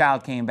 The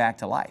child came back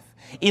to life.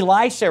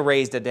 Elisha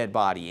raised a dead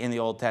body in the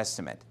Old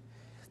Testament.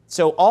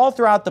 So all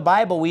throughout the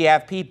Bible, we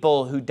have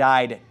people who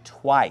died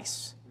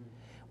twice.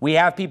 We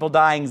have people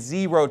dying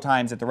 0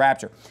 times at the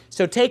rapture.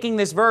 So taking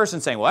this verse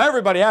and saying, well,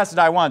 everybody has to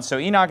die once, so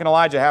Enoch and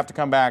Elijah have to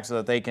come back so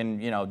that they can,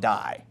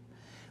 die.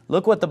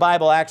 Look what the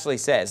Bible actually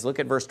says. Look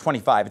at verse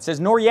 25. It says,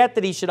 nor yet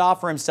that he should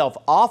offer himself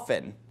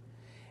often,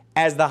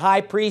 as the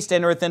high priest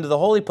entereth into the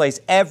holy place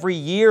every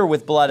year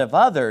with blood of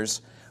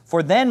others,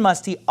 for then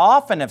must he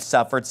often have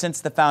suffered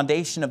since the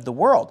foundation of the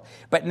world.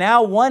 But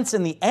now once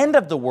in the end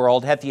of the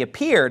world hath he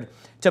appeared,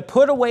 to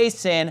put away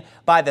sin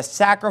by the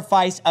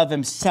sacrifice of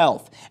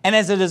himself. And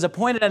as it is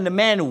appointed unto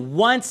men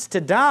once to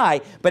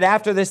die, but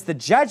after this the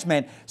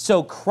judgment,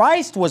 so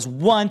Christ was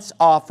once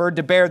offered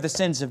to bear the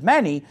sins of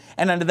many,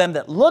 and unto them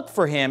that look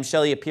for him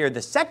shall he appear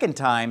the second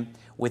time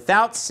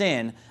without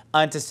sin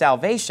unto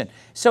salvation.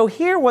 So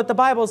here what the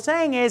Bible is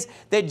saying is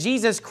that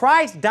Jesus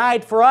Christ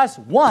died for us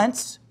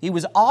once. He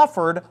was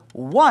offered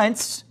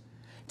once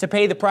to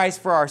pay the price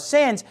for our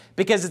sins,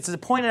 because it's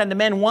appointed unto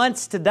men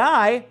once to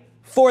die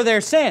for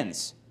their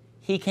sins.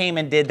 He came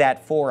and did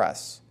that for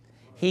us.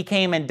 He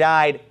came and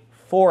died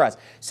for us.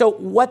 So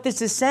what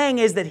this is saying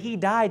is that he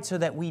died so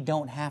that we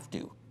don't have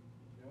to.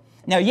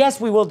 Now,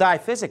 yes, we will die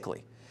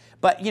physically,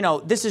 but,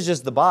 this is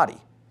just the body.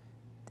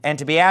 And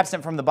to be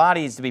absent from the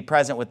body is to be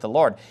present with the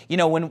Lord.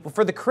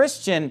 For the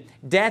Christian,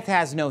 death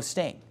has no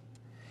sting.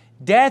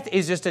 Death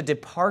is just a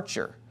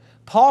departure.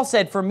 Paul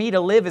said, for me to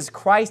live is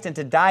Christ and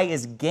to die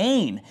is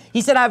gain.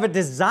 He said, I have a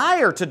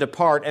desire to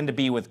depart and to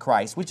be with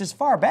Christ, which is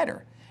far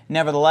better.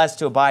 Nevertheless,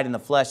 to abide in the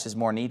flesh is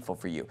more needful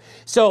for you.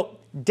 So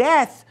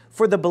death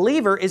for the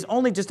believer is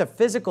only just a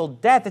physical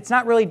death. It's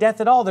not really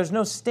death at all. There's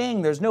no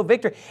sting. There's no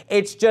victory.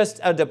 It's just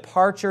a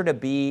departure to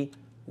be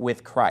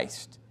with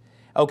Christ.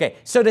 Okay,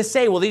 so to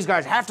say, well, these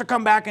guys have to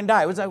come back and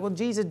die. It was like, well,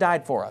 Jesus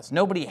died for us.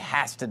 Nobody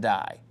has to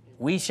die.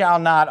 We shall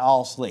not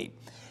all sleep.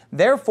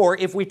 Therefore,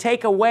 if we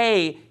take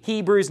away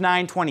Hebrews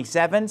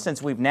 9:27,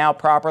 since we've now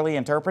properly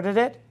interpreted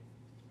it,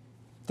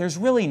 there's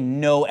really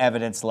no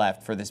evidence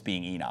left for this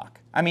being Enoch.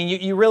 I mean,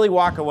 you really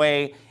walk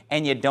away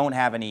and you don't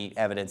have any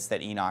evidence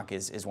that Enoch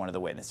is one of the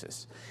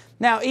witnesses.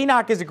 Now,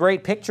 Enoch is a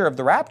great picture of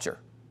the rapture,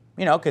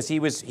 because he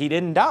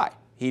didn't die.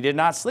 He did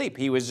not sleep.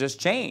 He was just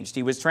changed.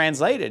 He was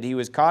translated. He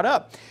was caught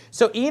up.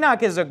 So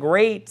Enoch is a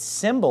great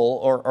symbol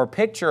or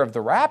picture of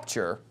the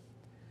rapture,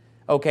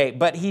 okay,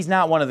 but he's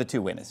not one of the 2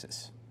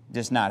 witnesses.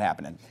 Just not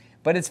happening.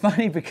 But it's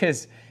funny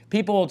because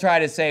people will try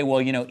to say,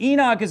 well,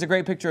 Enoch is a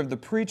great picture of the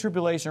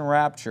pre-tribulation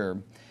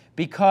rapture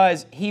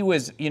because he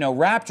was,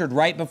 raptured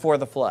right before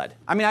the flood.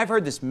 I mean, I've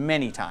heard this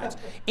many times.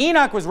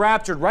 Enoch was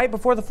raptured right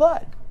before the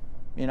flood,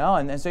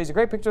 and so he's a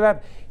great picture of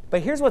that.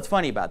 But here's what's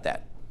funny about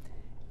that.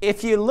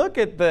 If you look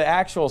at the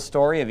actual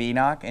story of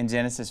Enoch in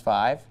Genesis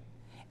 5,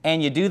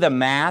 and you do the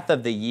math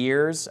of the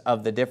years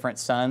of the different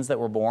sons that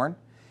were born,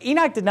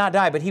 Enoch did not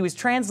die, but he was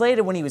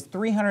translated when he was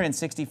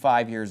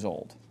 365 years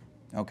old,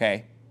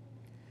 okay?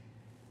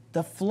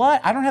 The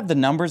flood, I don't have the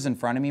numbers in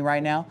front of me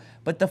right now,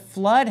 but the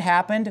flood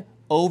happened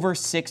over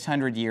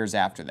 600 years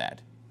after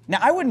that. Now,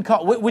 I wouldn't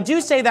call, would you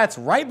say that's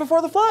right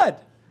before the flood?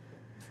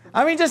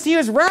 I mean, he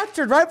was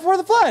raptured right before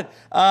the flood.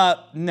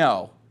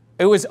 No,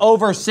 it was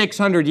over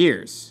 600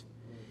 years.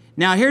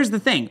 Now, here's the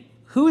thing.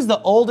 Who's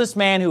the oldest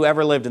man who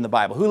ever lived in the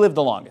Bible? Who lived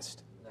the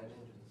longest?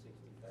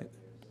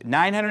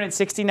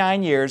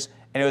 969 years,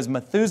 and it was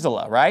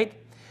Methuselah, right?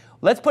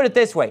 Let's put it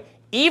this way.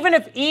 Even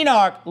if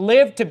Enoch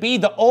lived to be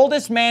the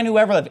oldest man who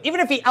ever lived,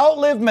 even if he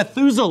outlived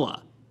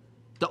Methuselah,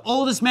 the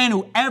oldest man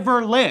who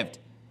ever lived,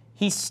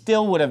 he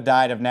still would have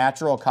died of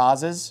natural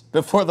causes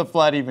before the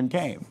flood even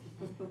came.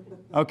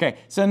 Okay,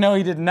 so no,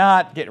 he did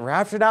not get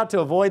raptured out to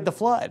avoid the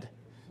flood.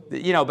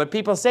 But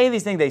people say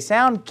these things, they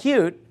sound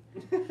cute,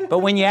 but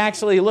when you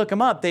actually look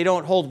them up, they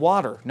don't hold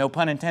water, no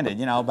pun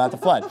intended, about the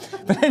flood.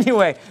 But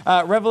anyway,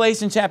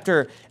 Revelation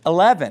chapter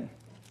 11.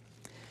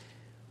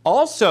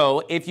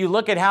 Also, if you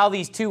look at how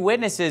these two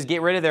witnesses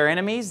get rid of their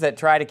enemies that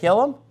try to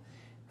kill them,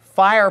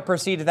 fire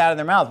proceedeth out of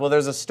their mouth. Well,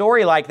 there's a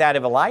story like that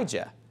of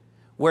Elijah,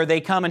 where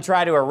they come and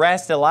try to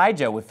arrest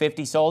Elijah with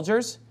 50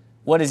 soldiers.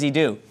 What does he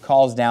do?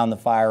 Calls down the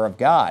fire of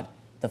God.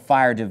 The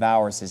fire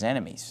devours his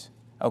enemies.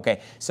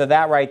 Okay, so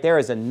that right there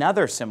is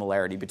another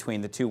similarity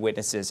between the two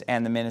witnesses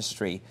and the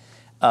ministry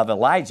of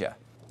Elijah.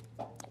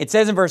 It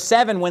says in verse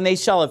 7, when they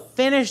shall have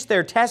finished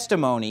their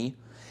testimony,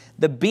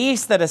 the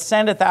beast that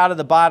ascendeth out of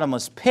the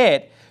bottomless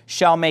pit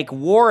shall make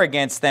war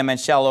against them and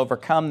shall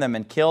overcome them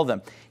and kill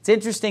them. It's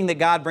interesting that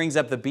God brings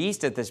up the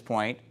beast at this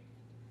point.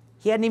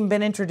 He hadn't even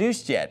been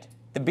introduced yet.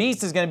 The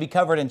beast is going to be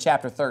covered in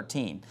chapter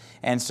 13.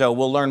 And so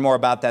we'll learn more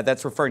about that.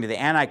 That's referring to the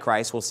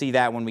Antichrist. We'll see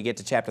that when we get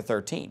to chapter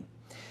 13.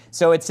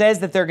 So it says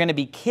that they're going to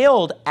be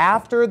killed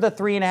after the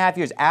 3.5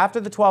 years, after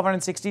the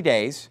 1260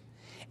 days.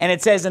 And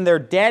it says, and their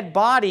dead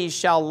bodies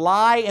shall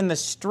lie in the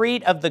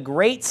street of the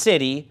great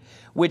city,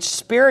 which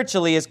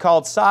spiritually is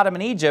called Sodom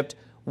and Egypt,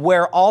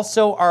 where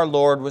also our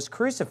Lord was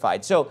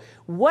crucified. So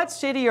what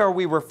city are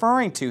we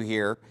referring to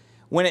here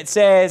when it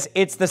says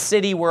it's the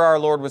city where our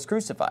Lord was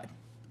crucified?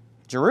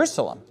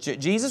 Jerusalem.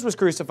 Jesus was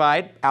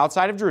crucified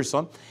outside of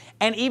Jerusalem.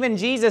 And even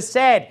Jesus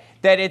said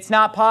that it's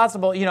not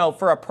possible,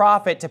 for a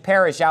prophet to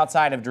perish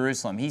outside of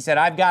Jerusalem. He said,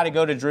 I've got to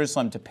go to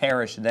Jerusalem to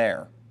perish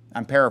there.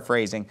 I'm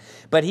paraphrasing.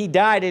 But he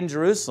died in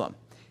Jerusalem.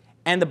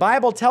 And the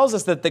Bible tells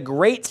us that the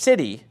great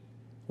city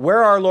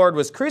where our Lord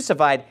was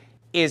crucified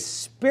is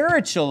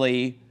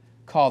spiritually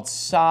called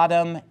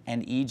Sodom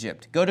and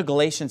Egypt. Go to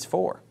Galatians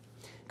 4.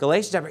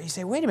 Galatians chapter, you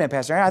say, wait a minute,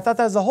 Pastor, I thought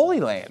that was the Holy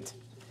Land.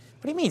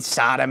 What do you mean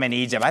Sodom and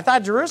Egypt? I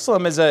thought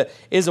Jerusalem is a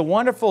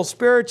wonderful,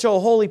 spiritual,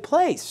 holy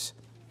place.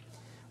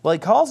 Well, he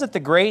calls it the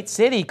great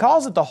city. He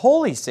calls it the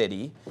holy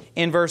city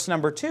in verse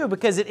number 2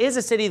 because it is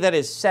a city that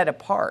is set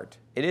apart.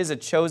 It is a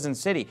chosen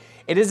city.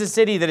 It is a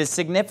city that is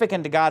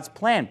significant to God's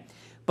plan.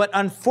 But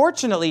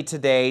unfortunately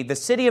today, the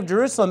city of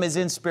Jerusalem is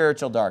in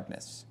spiritual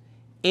darkness.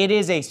 It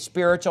is a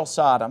spiritual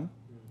Sodom,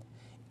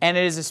 and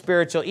it is a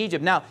spiritual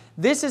Egypt. Now,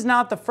 this is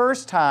not the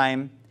first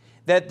time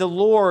that the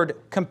Lord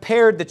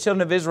compared the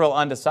children of Israel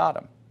unto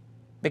Sodom.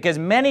 Because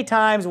many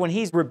times when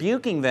he's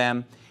rebuking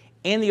them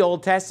in the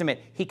Old Testament,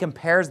 he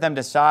compares them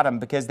to Sodom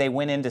because they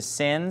went into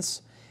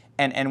sins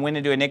and went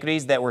into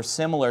iniquities that were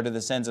similar to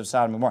the sins of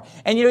Sodom and Gomorrah.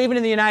 And even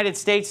in the United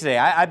States today,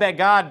 I bet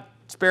God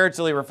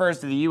spiritually refers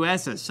to the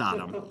U.S. as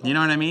Sodom. You know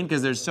what I mean?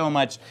 Because there's so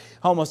much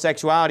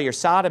homosexuality or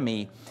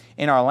sodomy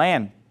in our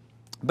land.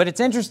 But it's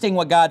interesting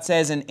what God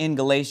says in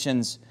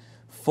Galatians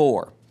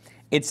 4.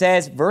 It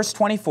says, verse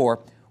 24,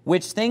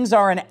 which things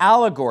are an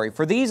allegory,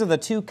 for these are the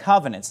two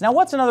covenants. Now,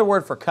 what's another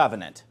word for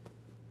covenant?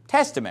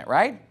 Testament,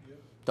 right?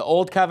 The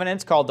Old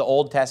Covenant's called the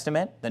Old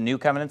Testament. The New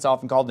Covenant's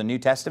often called the New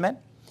Testament.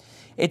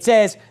 It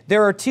says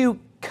there are two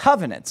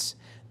covenants.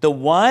 The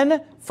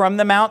one from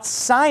the Mount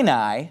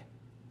Sinai,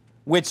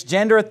 which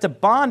gendereth to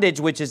bondage,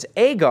 which is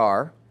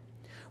Agar.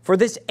 For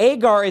this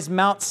Agar is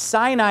Mount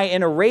Sinai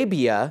in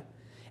Arabia,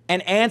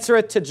 and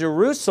answereth to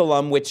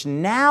Jerusalem, which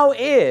now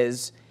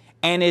is,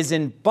 and is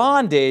in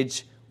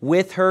bondage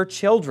with her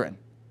children.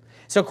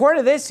 So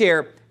according to this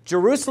here,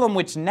 Jerusalem,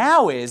 which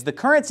now is, the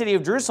current city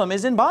of Jerusalem,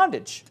 is in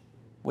bondage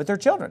with her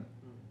children.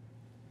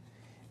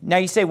 Now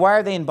you say, why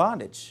are they in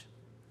bondage?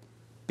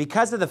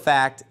 Because of the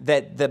fact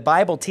that the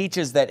Bible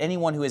teaches that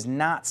anyone who is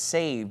not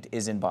saved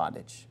is in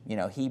bondage.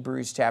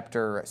 Hebrews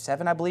chapter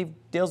 7, I believe,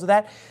 deals with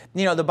that.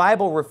 The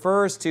Bible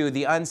refers to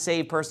the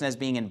unsaved person as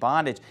being in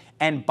bondage.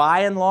 And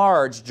by and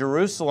large,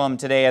 Jerusalem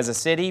today as a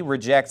city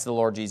rejects the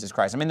Lord Jesus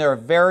Christ. There are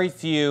very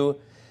few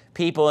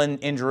people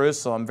in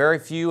Jerusalem, very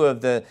few of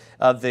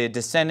the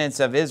descendants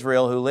of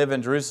Israel who live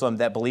in Jerusalem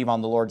that believe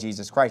on the Lord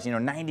Jesus Christ.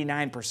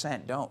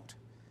 99% don't.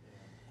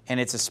 And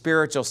it's a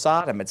spiritual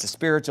Sodom. It's a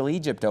spiritual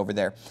Egypt over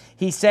there.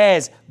 He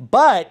says,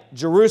 but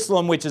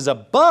Jerusalem, which is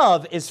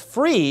above, is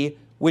free,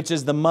 which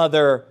is the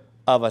mother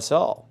of us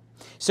all.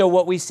 So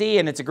what we see,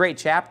 and it's a great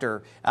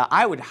chapter,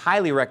 I would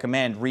highly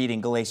recommend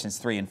reading Galatians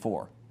 3 and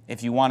 4.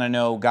 If you want to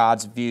know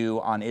God's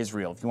view on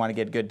Israel, if you want to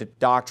get good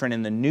doctrine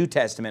in the New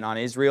Testament on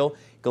Israel,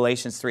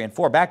 Galatians 3 and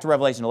 4. Back to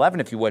Revelation 11,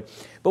 if you would.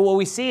 But what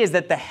we see is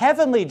that the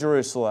heavenly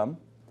Jerusalem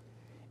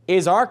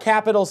is our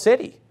capital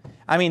city.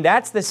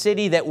 That's the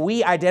city that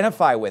we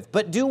identify with.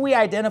 But do we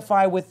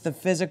identify with the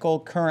physical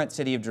current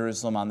city of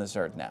Jerusalem on this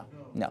earth now?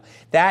 No.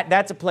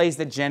 That's a place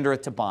that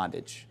gendereth to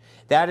bondage.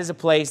 That is a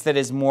place that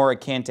is more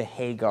akin to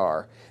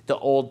Hagar, the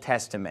Old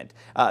Testament.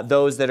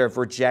 Those that have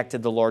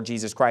rejected the Lord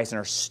Jesus Christ and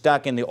are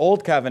stuck in the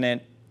Old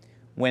Covenant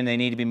when they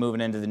need to be moving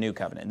into the New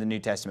Covenant, the New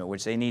Testament,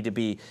 which they need to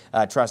be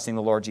trusting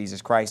the Lord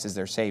Jesus Christ as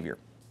their Savior.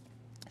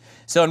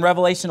 So in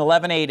Revelation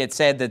 11:8, it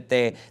said that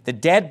the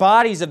dead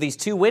bodies of these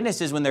two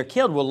witnesses, when they're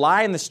killed, will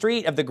lie in the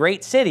street of the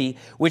great city,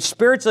 which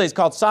spiritually is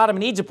called Sodom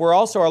and Egypt, where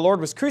also our Lord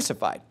was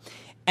crucified.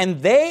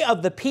 And they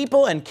of the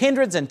people and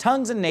kindreds and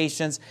tongues and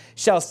nations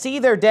shall see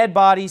their dead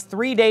bodies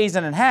 3 days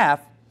and a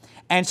half,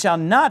 and shall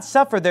not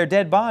suffer their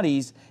dead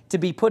bodies to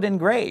be put in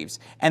graves.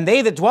 And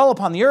they that dwell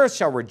upon the earth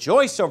shall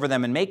rejoice over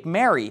them and make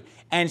merry,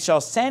 and shall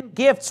send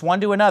gifts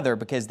one to another,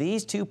 because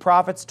these two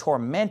prophets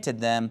tormented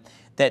them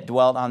that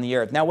dwelt on the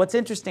earth. Now, what's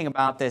interesting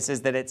about this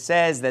is that it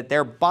says that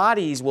their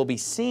bodies will be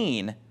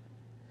seen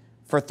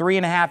for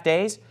 3.5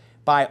 days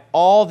by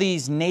all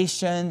these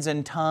nations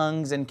and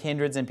tongues and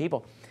kindreds and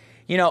people.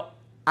 You know,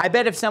 I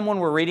bet if someone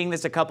were reading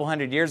this a couple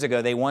hundred years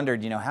ago, they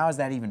wondered, you know, how is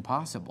that even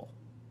possible?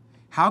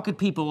 How could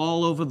people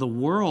all over the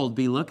world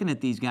be looking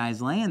at these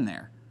guys laying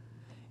there?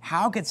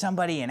 How could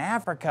somebody in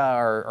Africa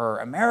or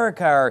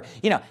America, or,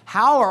 you know,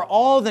 how are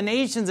all the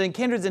nations and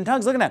kindreds and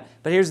tongues looking at them?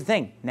 But here's the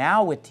thing.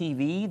 Now with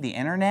TV, the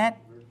internet,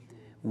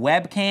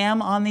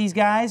 webcam on these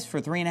guys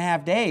for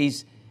 3.5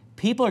 days,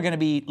 people are going to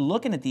be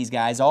looking at these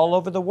guys all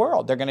over the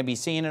world. They're going to be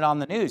seeing it on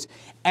the news.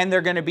 And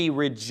they're going to be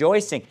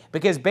rejoicing,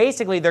 because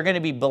basically they're going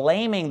to be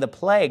blaming the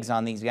plagues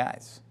on these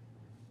guys.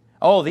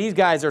 Oh, these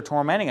guys are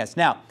tormenting us.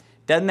 Now,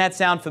 doesn't that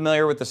sound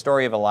familiar with the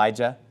story of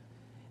Elijah?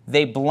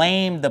 They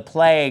blamed the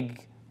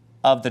plague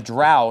of the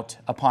drought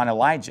upon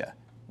Elijah,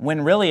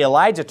 when really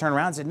Elijah turned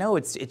around and said, no,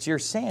 it's your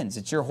sins,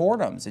 it's your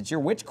whoredoms, it's your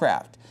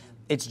witchcraft,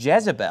 it's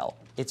Jezebel,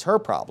 it's her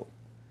problem.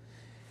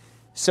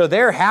 So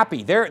they're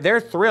happy,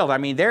 they're thrilled. I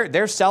mean,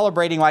 they're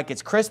celebrating like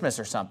it's Christmas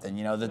or something,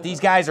 you know, that these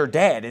guys are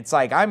dead. It's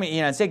like, I mean,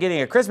 you know, instead of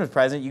getting a Christmas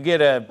present, you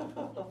get a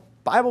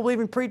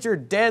Bible-believing preacher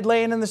dead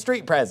laying in the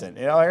street present.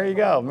 You know, here you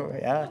go.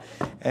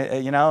 Yeah.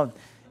 You know,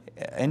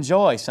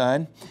 enjoy,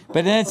 son.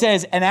 But then it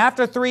says, and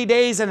after 3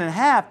 days and a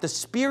half, the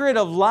Spirit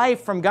of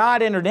life from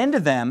God entered into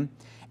them,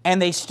 and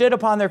they stood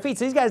upon their feet.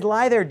 So these guys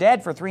lie there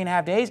dead for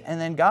 3.5 days,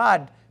 and then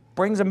God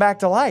brings them back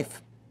to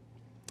life.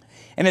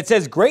 And it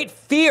says, great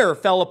fear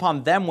fell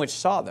upon them which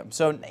saw them.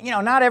 So, you know,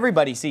 not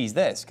everybody sees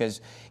this,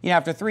 because, you know,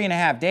 after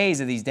 3.5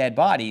 days of these dead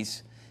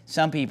bodies,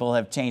 some people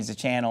have changed the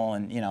channel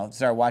and, you know,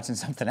 started watching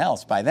something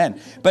else by then.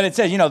 But it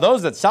says, you know,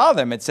 those that saw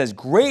them, it says,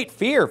 great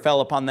fear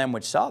fell upon them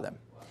which saw them.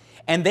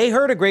 And they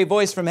heard a great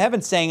voice from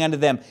heaven saying unto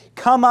them,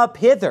 come up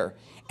hither.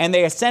 And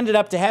they ascended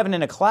up to heaven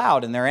in a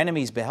cloud, and their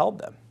enemies beheld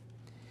them.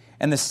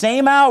 And the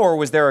same hour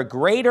was there a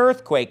great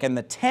earthquake, and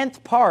the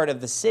 10th part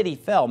of the city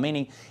fell.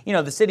 Meaning, you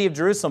know, the city of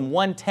Jerusalem,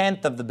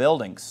 1/10 of the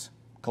buildings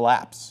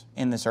collapse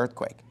in this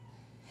earthquake.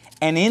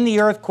 And in the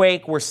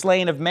earthquake were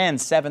slain of men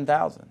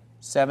 7,000.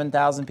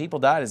 7,000 people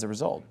died as a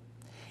result.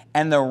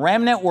 And the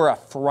remnant were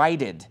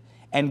affrighted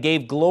and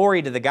gave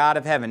glory to the God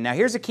of heaven. Now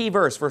here's a key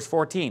verse, verse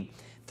 14.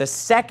 The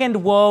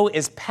second woe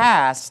is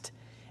past,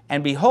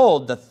 and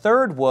behold, the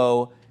third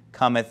woe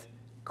cometh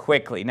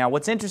quickly. Now,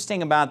 what's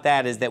interesting about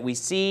that is that we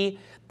see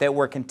that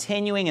we're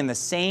continuing in the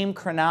same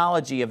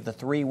chronology of the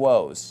three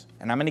woes.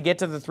 And I'm going to get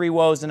to the three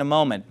woes in a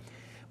moment.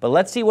 But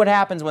let's see what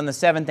happens when the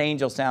seventh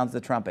angel sounds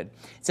the trumpet.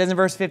 It says in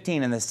verse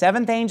 15, and the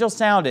seventh angel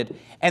sounded,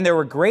 and there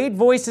were great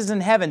voices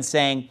in heaven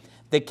saying,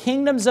 the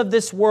kingdoms of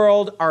this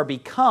world are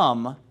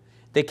become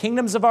the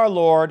kingdoms of our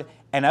Lord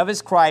and of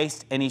his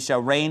Christ, and he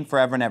shall reign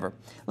forever and ever.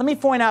 Let me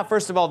point out,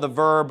 first of all, the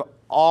verb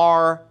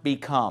are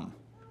become.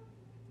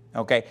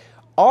 Okay?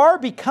 Are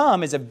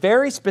become is a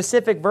very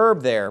specific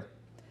verb there.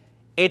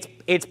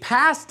 It's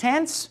past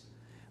tense,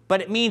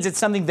 but it means it's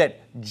something that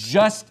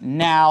just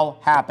now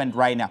happened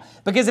right now.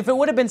 Because if it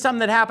would have been something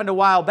that happened a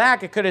while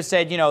back, it could have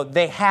said, you know,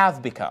 they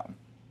have become.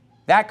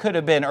 That could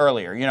have been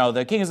earlier. You know,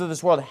 the kingdoms of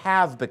this world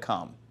have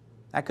become.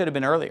 That could have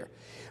been earlier.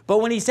 But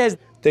when he says,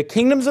 the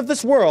kingdoms of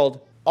this world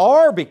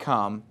are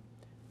become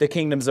the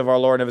kingdoms of our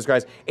Lord and of his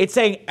Christ, it's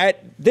saying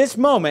at this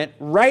moment,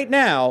 right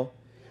now,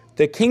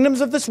 the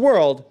kingdoms of this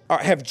world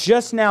have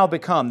just now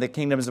become the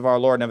kingdoms of our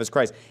Lord and of his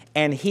Christ,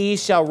 and he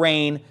shall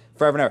reign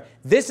forever and ever.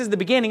 This is the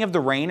beginning of the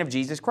reign of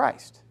Jesus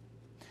Christ.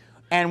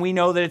 And we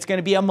know that it's going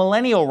to be a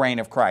millennial reign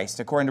of Christ,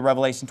 according to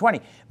Revelation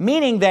 20,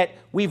 meaning that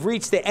we've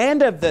reached the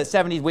end of the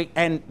 70th week,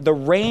 and the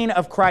reign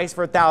of Christ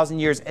for 1,000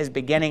 years is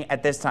beginning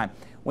at this time.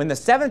 When the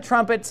seventh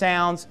trumpet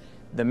sounds,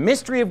 the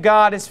mystery of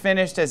God is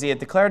finished, as he had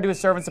declared to his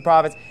servants the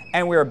prophets,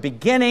 and we are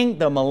beginning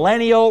the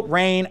millennial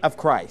reign of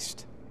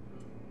Christ.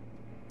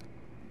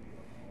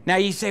 Now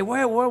you say,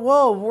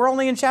 whoa, we're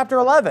only in chapter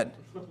 11.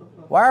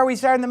 Why are we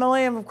starting the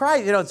millennium of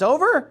Christ? You know, it's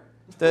over?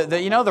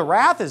 The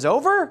wrath is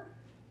over?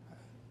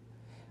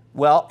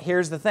 Well,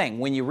 here's the thing.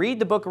 When you read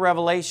the book of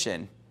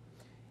Revelation,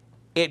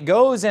 it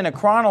goes in a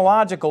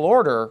chronological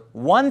order.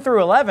 1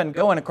 through 11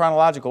 go in a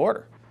chronological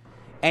order.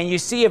 And you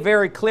see a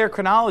very clear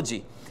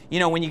chronology. You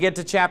know, when you get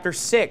to chapter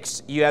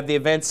 6, you have the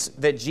events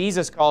that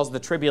Jesus calls the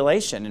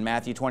tribulation in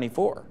Matthew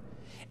 24.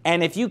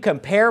 And if you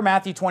compare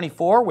Matthew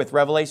 24 with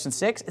Revelation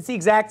 6, it's the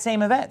exact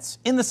same events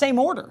in the same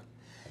order.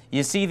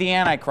 You see the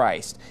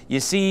Antichrist, you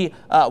see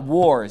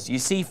wars, you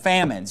see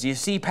famines, you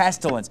see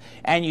pestilence,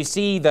 and you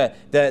see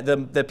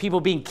the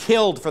people being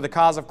killed for the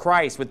cause of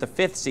Christ with the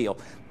fifth seal.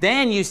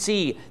 Then you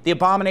see the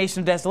abomination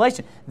of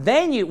desolation.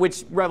 Then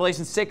which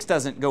Revelation 6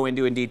 doesn't go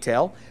into in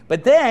detail,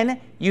 but then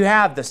you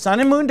have the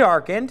sun and moon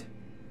darkened,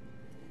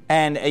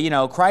 and, you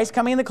know, Christ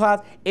coming in the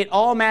clouds. It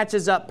all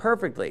matches up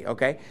perfectly,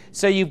 okay?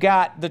 So you've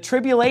got the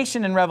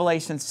tribulation in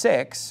Revelation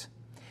 6.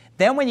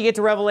 Then when you get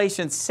to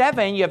Revelation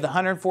 7, you have the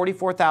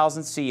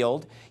 144,000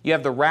 sealed. You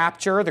have the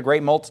rapture, the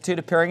great multitude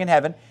appearing in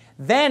heaven.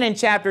 Then in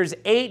chapters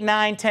 8,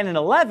 9, 10, and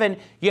 11,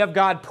 you have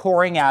God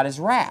pouring out his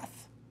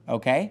wrath,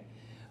 okay?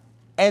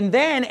 And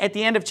then at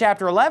the end of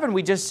chapter 11,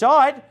 we just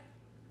saw it,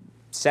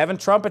 7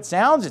 trumpet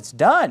sounds, it's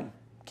done.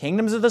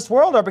 Kingdoms of this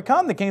world are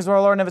become the kings of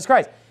our Lord and of his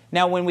Christ.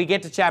 Now, when we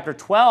get to chapter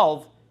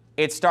 12,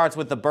 it starts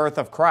with the birth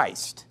of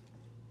Christ.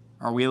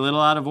 Are we a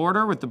little out of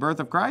order with the birth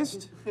of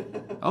Christ?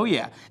 Oh,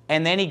 yeah.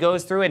 And then he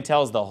goes through and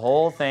tells the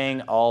whole thing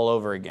all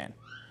over again.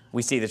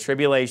 We see the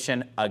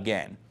tribulation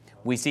again.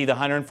 We see the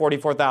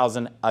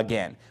 144,000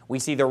 again. We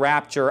see the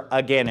rapture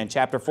again. In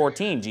chapter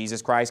 14, Jesus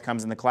Christ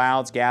comes in the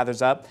clouds,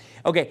 gathers up.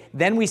 Okay,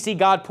 then we see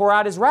God pour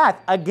out his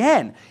wrath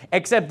again.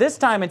 Except this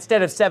time,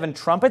 instead of 7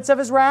 trumpets of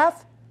his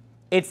wrath,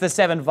 it's the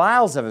 7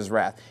 vials of his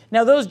wrath.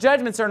 Now, those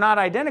judgments are not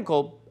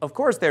identical. Of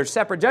course, they're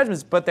separate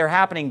judgments, but they're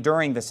happening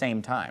during the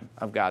same time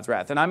of God's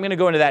wrath. And I'm going to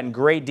go into that in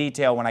great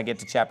detail when I get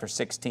to chapter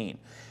 16.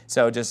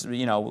 So just,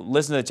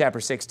 listen to the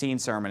chapter 16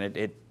 sermon.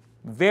 It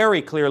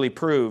very clearly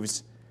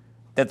proves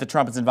that the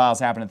trumpets and vials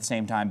happen at the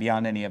same time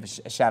beyond any of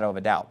a shadow of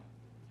a doubt.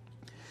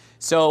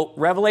 So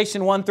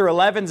Revelation 1 through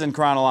 11 is in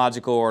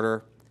chronological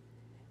order.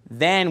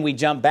 Then we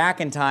jump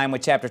back in time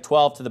with chapter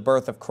 12 to the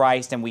birth of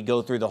Christ, and we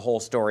go through the whole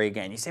story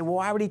again. You say, well,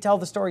 why would he tell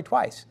the story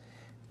twice?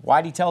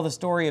 Why did he tell the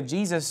story of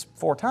Jesus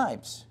 4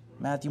 times?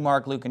 Matthew,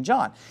 Mark, Luke, and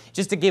John.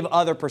 Just to give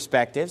other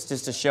perspectives,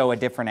 just to show a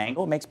different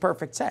angle. It makes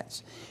perfect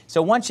sense.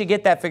 So once you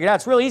get that figured out,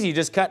 it's real easy. You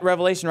just cut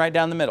Revelation right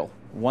down the middle.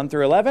 1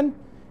 through 11,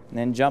 and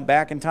then jump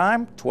back in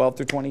time, 12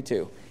 through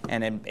 22.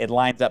 And it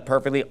lines up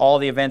perfectly. All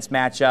the events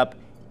match up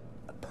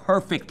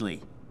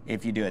perfectly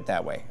if you do it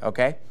that way,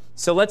 okay?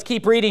 So let's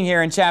keep reading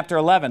here in chapter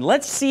 11.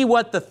 Let's see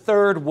what the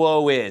third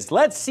woe is.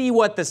 Let's see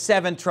what the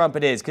 7th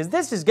trumpet is, because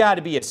this has got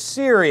to be a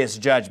serious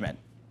judgment.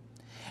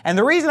 And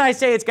the reason I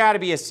say it's got to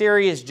be a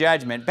serious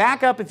judgment,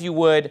 back up, if you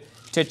would,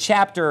 to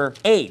chapter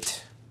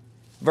 8,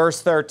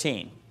 verse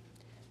 13.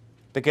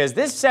 Because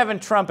this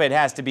 7th trumpet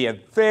has to be a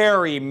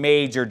very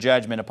major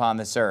judgment upon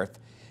this earth,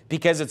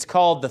 because it's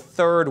called the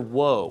third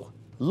woe.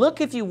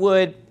 Look, if you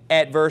would,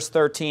 at verse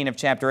 13 of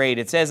chapter 8.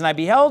 It says, "And I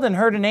beheld and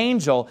heard an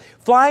angel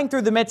flying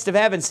through the midst of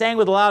heaven, saying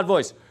with a loud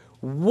voice,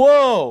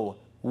 Woe,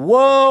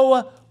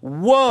 woe,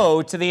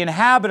 woe to the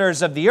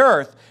inhabitants of the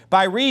earth,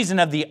 by reason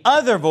of the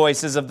other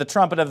voices of the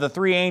trumpet of the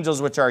 3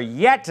 angels which are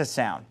yet to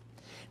sound."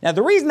 Now,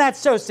 the reason that's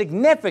so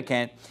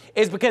significant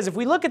is because if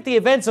we look at the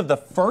events of the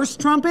first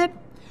trumpet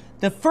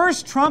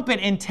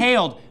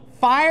entailed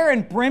fire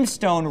and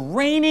brimstone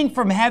raining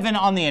from heaven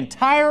on the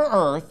entire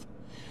earth,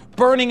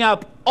 burning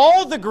up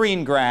all the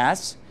green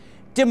grass,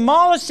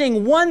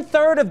 demolishing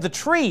 1/3 of the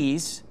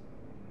trees,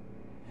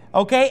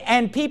 okay,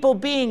 and people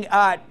being,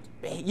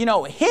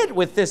 hit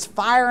with this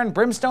fire and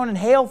brimstone and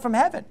hail from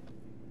heaven.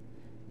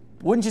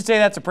 Wouldn't you say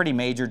that's a pretty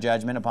major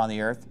judgment upon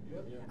the earth?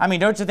 I mean,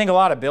 don't you think a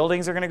lot of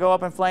buildings are going to go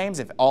up in flames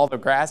if all the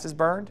grass is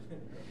burned?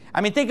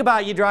 I mean, think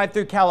about you drive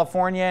through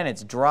California and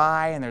it's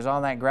dry and there's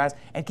all that grass.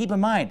 And keep in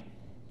mind,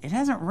 it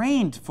hasn't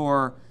rained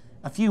for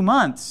a few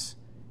months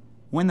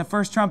when the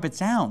first trumpet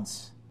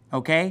sounds,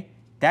 okay?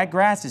 That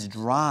grass is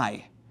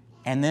dry.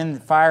 And then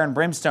fire and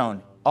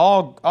brimstone,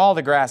 all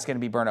the grass is going to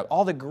be burned up.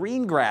 All the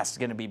green grass is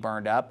going to be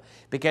burned up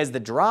because the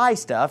dry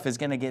stuff is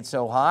going to get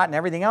so hot and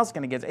everything else is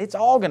going to get, it's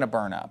all going to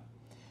burn up.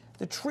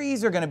 The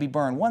trees are going to be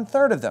burned,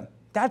 1/3 of them.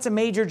 That's a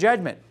major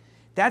judgment.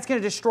 That's going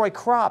to destroy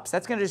crops.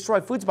 That's going to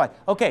destroy food supply.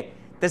 Okay,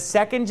 the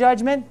second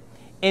judgment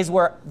is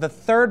where the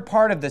third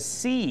part of the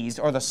seas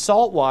or the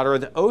salt water or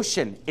the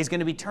ocean is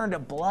going to be turned to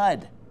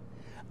blood.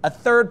 A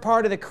third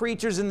part of the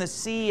creatures in the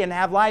sea and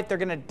have life, they're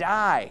going to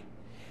die.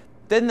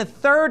 Then the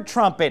third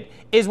trumpet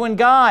is when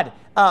God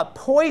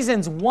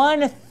poisons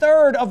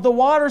 1/3 of the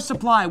water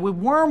supply with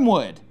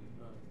wormwood.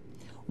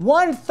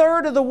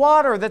 1/3 of the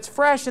water that's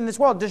fresh in this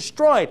world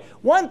destroyed.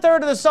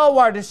 1/3 of the salt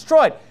water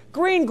destroyed.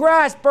 Green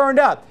grass burned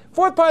up.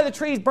 4th part of the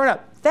trees burned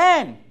up.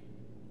 Then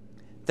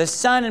the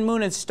sun and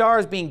moon and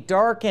stars being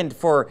darkened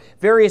for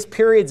various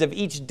periods of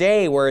each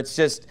day, where it's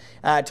just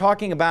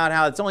talking about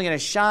how it's only going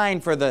to shine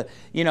for the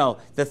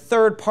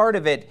third part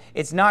of it.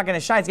 It's not going to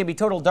shine. It's going to be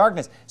total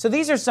darkness. So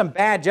these are some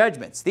bad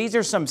judgments. These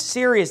are some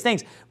serious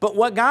things. But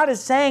what God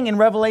is saying in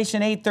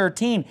Revelation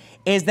 8:13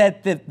 is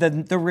that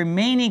the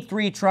remaining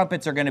 3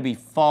 trumpets are going to be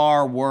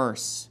far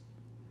worse.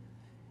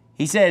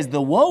 He says,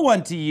 "The woe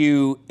unto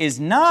you is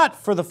not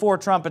for the 4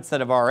 trumpets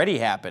that have already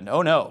happened."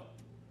 Oh, no.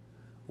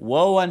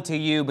 Woe unto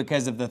you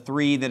because of the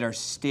 3 that are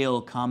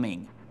still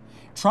coming.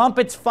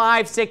 Trumpets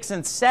 5, 6,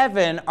 and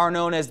 7 are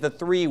known as the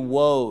 3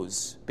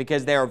 woes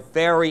because they are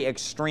very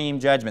extreme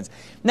judgments.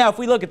 Now, if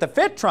we look at the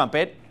 5th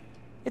trumpet,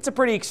 it's a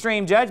pretty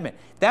extreme judgment.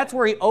 That's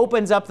where he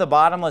opens up the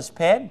bottomless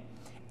pit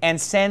and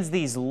sends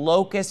these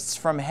locusts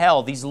from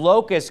hell. These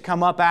locusts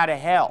come up out of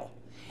hell.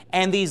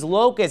 And these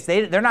locusts,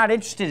 they're not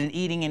interested in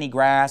eating any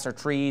grass or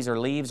trees or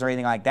leaves or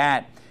anything like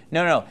that.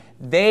 No.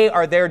 They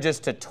are there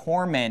just to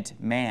torment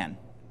man.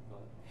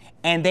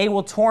 And they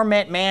will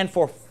torment man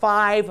for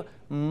 5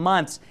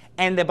 months.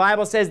 And the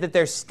Bible says that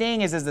their sting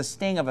is as the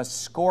sting of a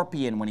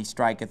scorpion when he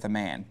striketh a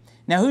man.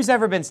 Now, who's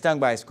ever been stung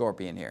by a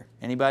scorpion here?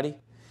 Anybody?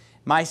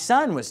 My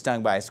son was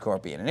stung by a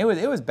scorpion, and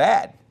it was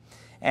bad.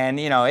 And,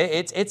 you know,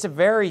 it's a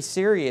very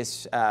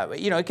serious,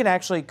 you know, it can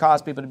actually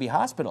cause people to be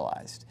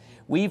hospitalized.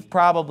 We've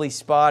probably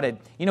spotted,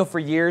 you know, for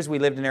years we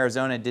lived in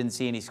Arizona and didn't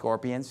see any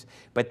scorpions.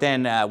 But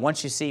then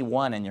once you see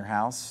one in your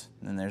house,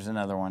 then there's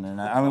another one. And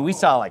I mean, we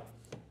saw like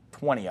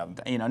 20 of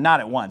them, you know, not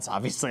at once,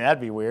 obviously,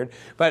 that'd be weird.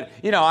 But,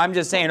 you know, I'm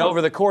just saying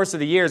over the course of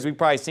the years, we've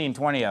probably seen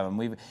 20 of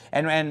them.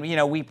 And you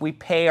know, we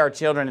pay our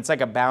children, it's like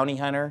a bounty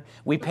hunter.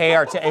 We pay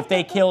our, if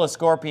they kill a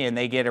scorpion,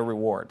 they get a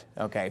reward,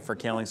 okay, for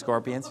killing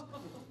scorpions.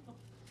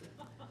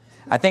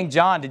 I think,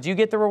 John, did you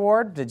get the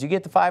reward? Did you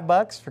get the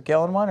 $5 for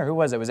killing one? Or who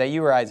was it? Was that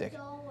you or Isaac?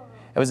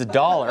 It was $1.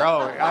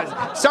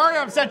 Oh, sorry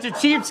I'm such a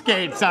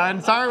cheapskate,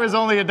 son. Sorry it was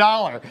only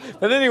 $1.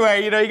 But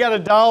anyway, you know, you got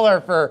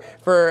 $1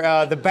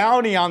 for the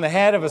bounty on the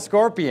head of a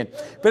scorpion.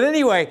 But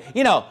anyway,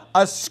 you know,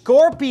 a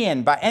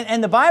scorpion,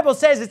 and the Bible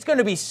says it's going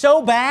to be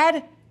so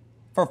bad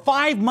for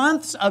 5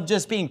 months of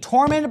just being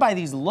tormented by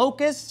these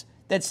locusts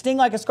that sting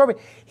like a scorpion.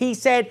 He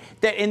said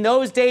that in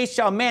those days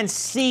shall men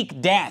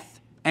seek death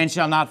and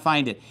shall not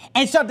find it,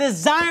 and shall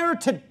desire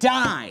to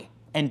die,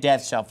 and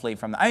death shall flee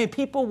from them. I mean,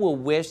 people will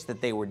wish that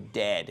they were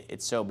dead.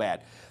 It's so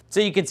bad.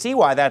 So you can see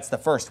why that's the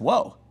first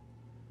woe.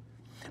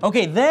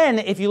 Okay, then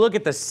if you look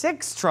at the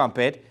 6th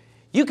trumpet,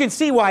 you can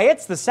see why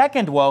it's the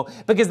second woe,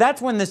 because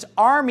that's when this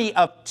army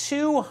of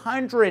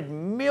 200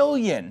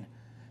 million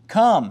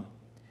come,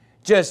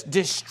 just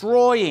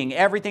destroying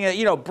everything,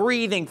 you know,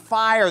 breathing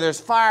fire.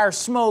 There's fire,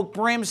 smoke,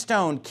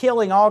 brimstone,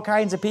 killing all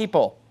kinds of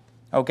people,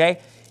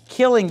 okay?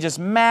 Killing just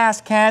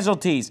mass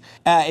casualties.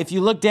 If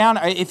you look down,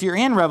 if you're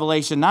in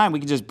Revelation 9, we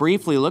can just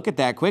briefly look at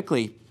that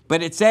quickly.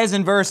 But it says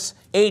in verse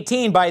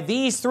 18, by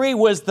these 3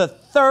 was the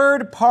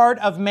 3rd part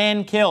of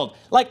men killed.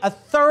 Like a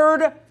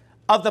 1/3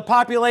 of the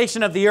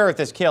population of the earth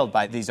is killed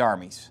by these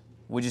armies.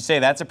 Would you say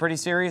that's a pretty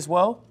serious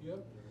woe?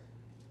 Yep.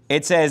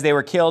 It says they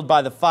were killed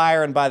by the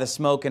fire and by the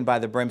smoke and by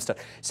the brimstone.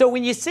 So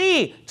when you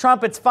see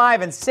trumpets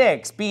 5 and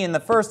 6 being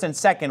the first and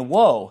second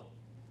woe,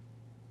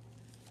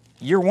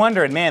 you're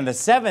wondering, man, the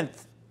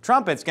 7th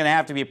trumpet's going to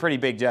have to be a pretty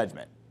big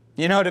judgment,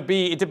 you know, to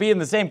be in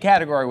the same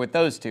category with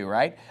those two,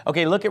 right?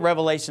 Okay, look at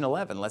Revelation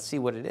 11. Let's see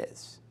what it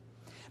is.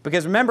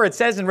 Because remember, it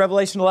says in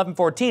Revelation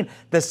 11:14,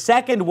 the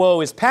second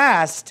woe is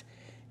past,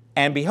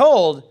 and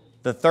behold,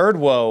 the 3rd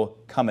woe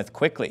cometh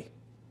quickly.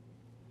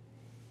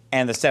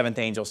 And the 7th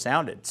angel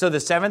sounded. So the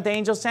 7th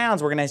angel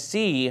sounds, we're going to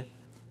see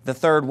the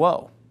 3rd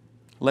woe.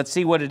 Let's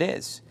see what it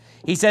is.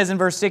 He says in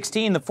verse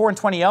 16, the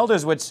 24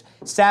 elders which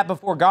sat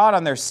before God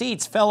on their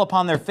seats fell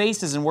upon their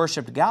faces and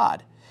worshipped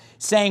God,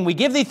 saying, we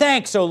give thee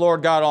thanks, O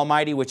Lord God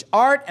Almighty, which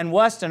art and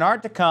wast and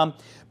art to come,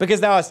 because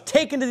thou hast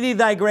taken to thee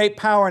thy great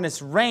power and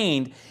hast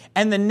reigned,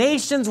 and the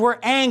nations were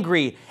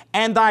angry,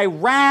 and thy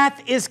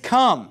wrath is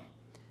come.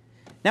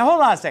 Now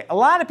hold on a second. A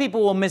lot of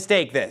people will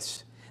mistake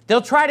this.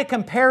 They'll try to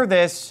compare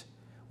this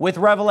with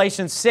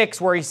Revelation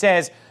 6, where he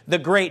says, the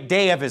great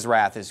day of his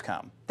wrath is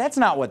come. That's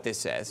not what this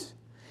says.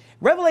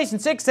 Revelation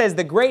 6 says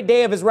the great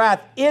day of his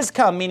wrath is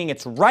come, meaning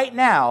it's right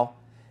now.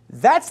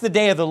 That's the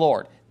day of the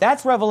Lord.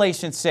 That's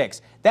Revelation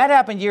 6. That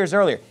happened years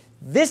earlier.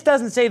 This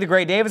doesn't say the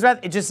great day of his wrath.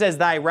 It just says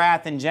thy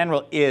wrath in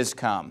general is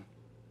come,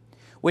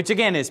 which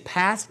again is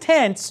past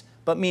tense,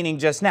 but meaning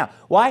just now.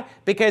 Why?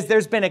 Because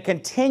there's been a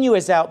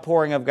continuous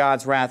outpouring of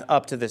God's wrath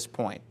up to this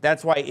point.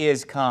 That's why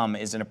is come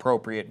is an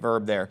appropriate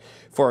verb there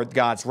for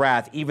God's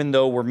wrath. Even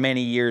though we're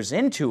many years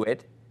into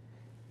it,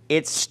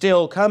 it's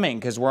still coming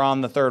because we're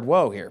on the 3rd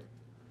woe here.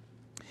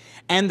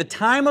 And the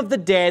time of the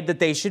dead that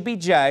they should be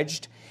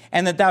judged,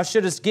 and that thou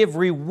shouldest give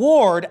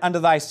reward unto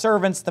thy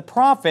servants the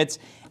prophets,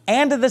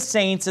 and to the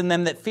saints and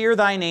them that fear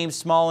thy name,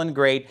 small and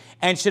great,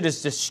 and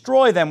shouldest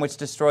destroy them which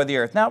destroy the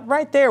earth. Now,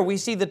 right there, we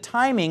see the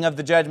timing of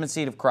the judgment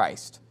seat of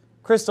Christ.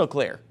 Crystal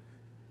clear.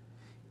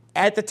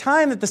 At the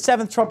time that the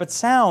 7th trumpet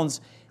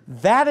sounds,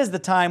 that is the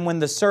time when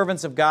the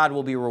servants of God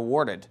will be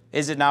rewarded.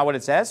 Is it not what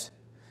it says?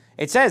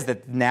 It says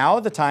that now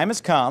the time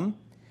has come,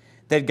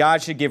 that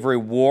God should give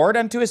reward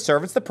unto his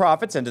servants, the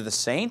prophets, and to the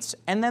saints,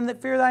 and them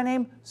that fear thy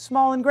name,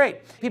 small and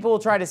great. People will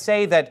try to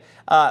say that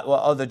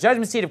the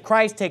judgment seat of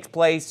Christ takes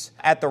place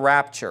at the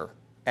rapture.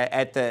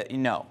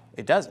 No,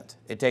 it doesn't.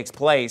 It takes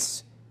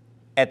place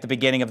at the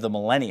beginning of the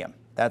millennium.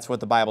 That's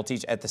what the Bible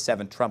teaches at the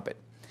 7th trumpet.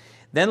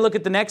 Then look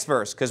at the next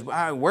verse, because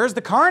where's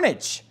the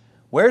carnage?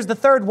 Where's the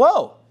 3rd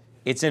woe?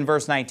 It's in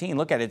verse 19.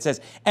 Look at it. It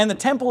says, and the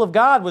temple of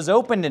God was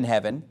opened in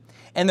heaven,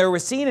 and there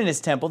was seen in his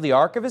temple the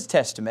ark of his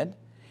testament,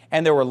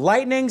 and there were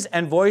lightnings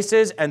and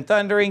voices and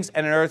thunderings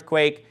and an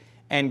earthquake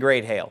and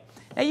great hail.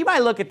 Now you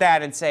might look at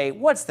that and say,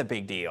 what's the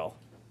big deal?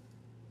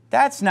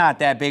 That's not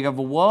that big of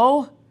a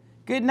woe.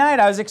 Good night.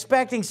 I was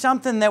expecting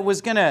something that was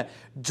going to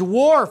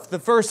dwarf the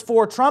first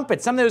 4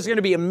 trumpets, something that was going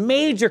to be a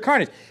major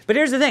carnage. But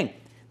here's the thing.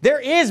 There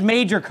is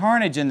major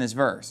carnage in this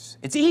verse.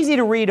 It's easy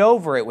to read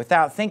over it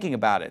without thinking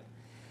about it.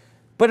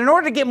 But in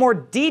order to get more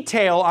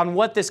detail on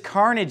what this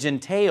carnage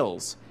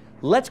entails,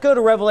 let's go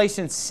to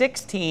Revelation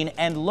 16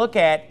 and look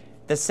at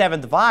the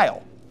 7th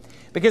vial.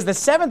 Because the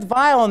 7th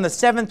vial and the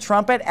 7th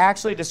trumpet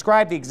actually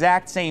describe the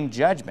exact same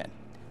judgment.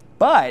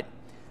 But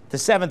the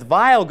 7th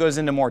vial goes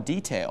into more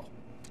detail.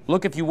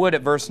 Look, if you would,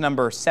 at verse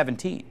number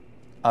 17.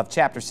 of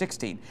chapter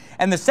 16.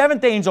 And the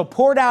seventh angel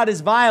poured out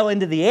his vial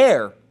into the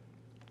air,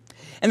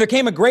 and there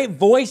came a great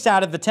voice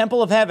out of the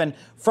temple of heaven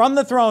from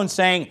the throne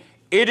saying,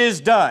 "It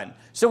is done."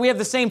 So we have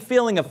the same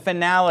feeling of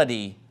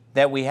finality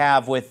that we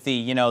have with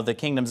the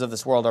kingdoms of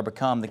this world are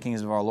become the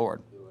kingdoms of our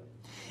Lord.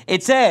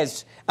 It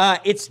says,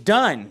 it's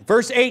done.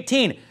 Verse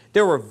 18,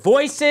 there were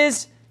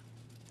voices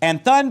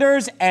and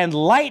thunders and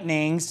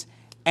lightnings,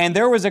 and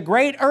there was a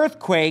great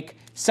earthquake,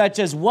 such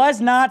as was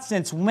not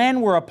since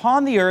men were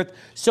upon the earth,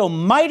 so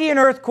mighty an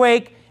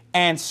earthquake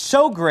and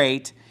so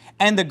great.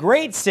 And the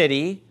great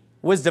city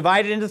was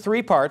divided into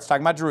three parts,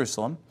 talking about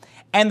Jerusalem.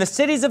 And the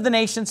cities of the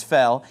nations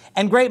fell,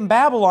 and great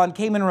Babylon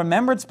came in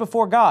remembrance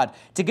before God,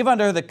 to give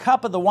unto her the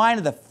cup of the wine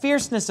of the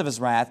fierceness of his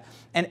wrath.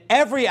 And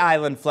every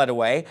island fled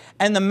away,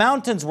 and the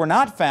mountains were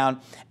not found.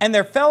 And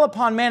there fell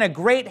upon men a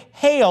great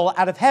hail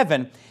out of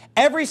heaven,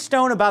 every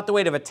stone about the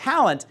weight of a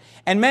talent.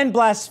 And men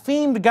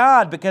blasphemed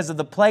God because of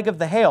the plague of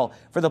the hail,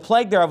 for the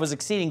plague thereof was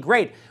exceeding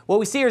great. What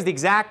we see here is the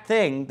exact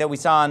thing that we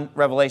saw in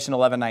Revelation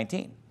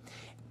 11:19.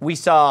 We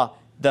saw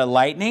the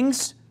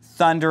lightnings,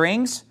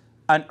 thunderings,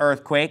 an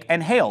earthquake,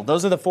 and hail.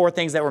 Those are the four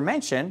things that were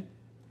mentioned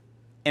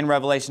in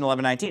Revelation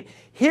 11:19.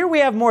 Here we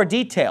have more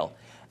detail.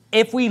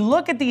 If we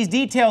look at these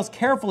details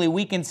carefully,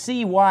 we can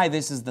see why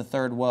this is the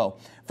third woe.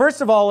 First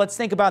of all, let's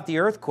think about the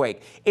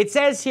earthquake. It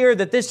says here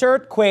that this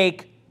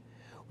earthquake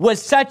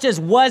was such as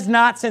was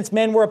not since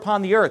men were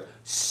upon the earth.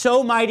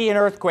 So mighty an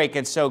earthquake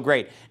and so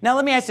great. Now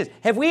let me ask this.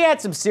 Have we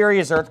had some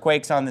serious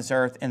earthquakes on this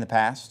earth in the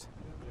past?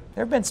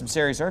 There have been some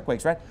serious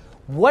earthquakes, right?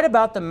 What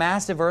about the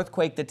massive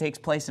earthquake that takes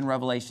place in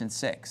Revelation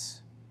 6?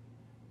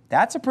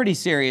 That's a pretty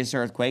serious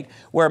earthquake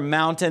where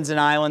mountains and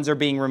islands are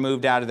being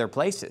removed out of their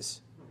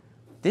places.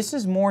 This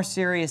is more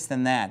serious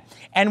than that.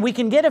 And we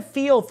can get a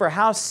feel for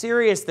how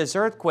serious this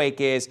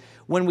earthquake is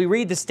when we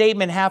read the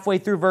statement halfway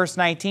through verse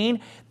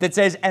 19 that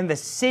says, "And the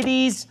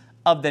cities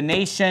of the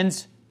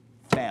nations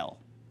fell."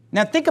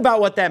 Now think about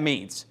what that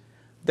means.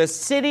 The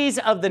cities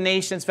of the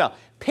nations fell.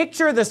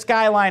 Picture the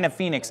skyline of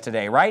Phoenix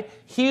today, right?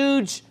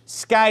 Huge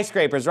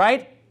skyscrapers,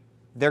 right?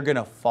 They're going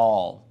to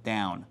fall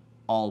down,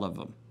 all of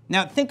them.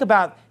 Now think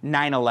about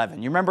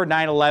 9/11. You remember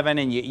 9/11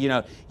 and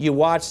you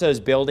watch those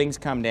buildings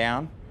come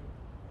down?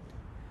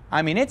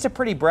 I mean, it's a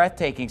pretty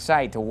breathtaking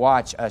sight to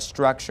watch a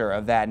structure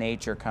of that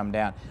nature come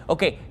down.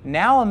 Okay,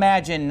 now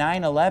imagine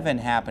 9/11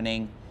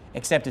 happening,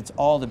 except it's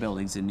all the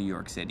buildings in New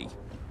York City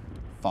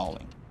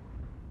falling.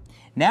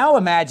 Now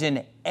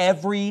imagine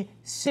every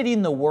city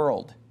in the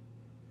world,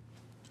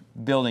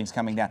 buildings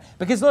coming down.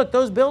 Because look,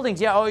 those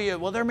buildings,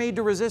 well, they're made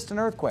to resist an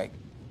earthquake.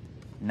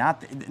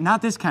 Not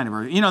this kind of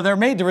earthquake. They're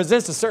made to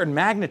resist a certain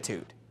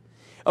magnitude.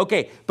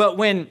 Okay, but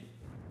when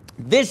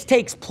this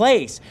takes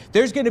place,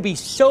 there's going to be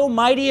so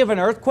mighty of an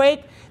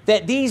earthquake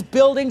that these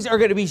buildings are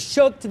going to be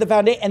shook to the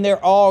foundation, and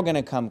they're all going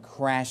to come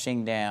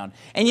crashing down.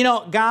 And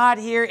God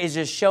here is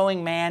just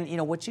showing man,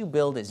 what you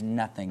build is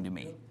nothing to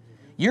me.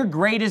 Your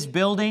greatest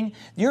building,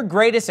 your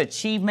greatest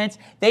achievements,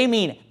 they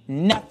mean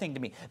nothing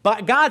to me.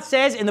 But God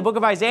says in the book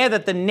of Isaiah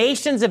that the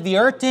nations of the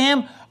earth to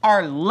him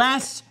are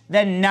less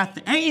than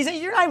nothing. And he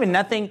says, you're not even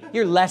nothing,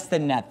 you're less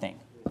than nothing.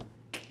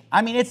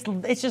 I mean,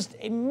 it's just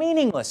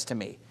meaningless to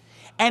me.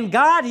 And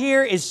God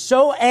here is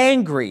so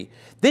angry.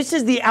 This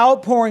is the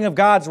outpouring of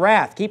God's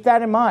wrath. Keep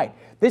that in mind.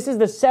 This is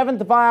the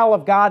seventh vial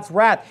of God's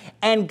wrath.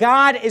 And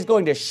God is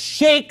going to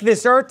shake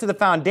this earth to the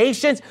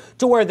foundations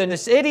to where the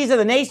cities of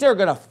the nation are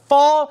going to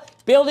fall.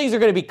 Buildings are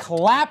going to be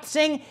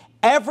collapsing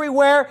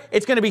everywhere.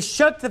 It's going to be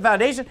shook to the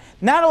foundation.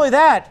 Not only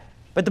that,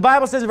 but the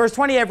Bible says in verse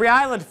 20, every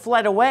island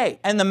fled away,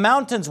 and the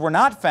mountains were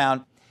not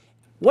found.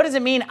 What does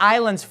it mean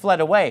islands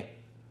fled away?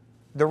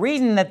 The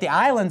reason that the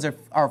islands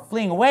are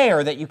fleeing away,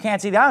 or that you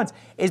can't see the islands,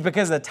 is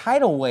because the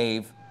tidal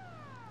wave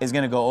is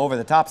going to go over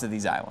the tops of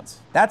these islands.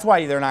 That's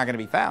why they're not going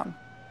to be found.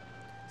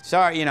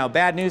 Sorry,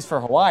 bad news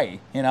for Hawaii,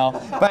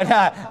 But,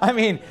 I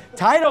mean,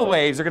 tidal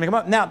waves are going to come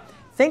up. Now,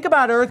 think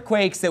about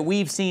earthquakes that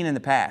we've seen in the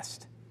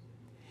past.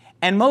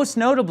 And most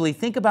notably,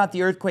 think about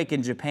the earthquake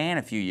in Japan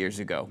a few years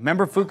ago.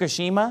 Remember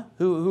Fukushima?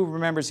 Who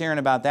remembers hearing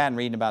about that and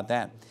reading about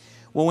that?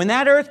 Well, when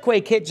that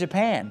earthquake hit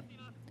Japan,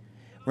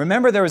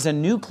 remember there was a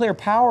nuclear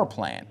power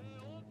plant,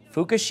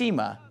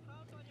 Fukushima,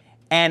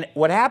 and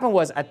what happened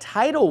was a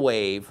tidal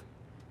wave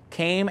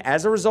came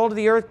as a result of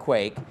the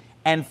earthquake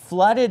and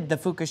flooded the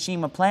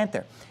Fukushima plant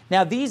there.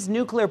 Now, these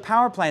nuclear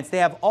power plants, they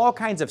have all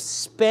kinds of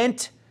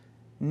spent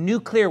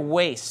nuclear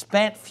waste,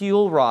 spent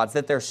fuel rods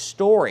that they're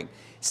storing.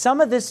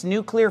 Some of this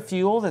nuclear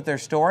fuel that they're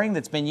storing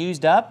that's been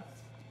used up,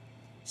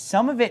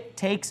 some of it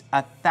takes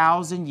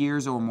 1,000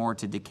 years or more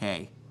to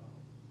decay,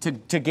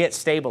 to get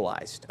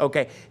stabilized,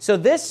 okay? So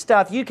this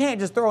stuff, you can't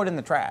just throw it in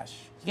the trash.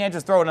 You can't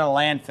just throw it in a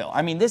landfill.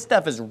 I mean, this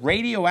stuff is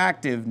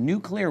radioactive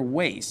nuclear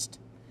waste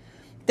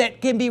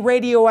that can be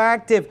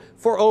radioactive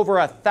for over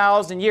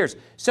 1,000 years.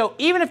 So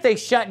even if they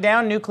shut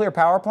down nuclear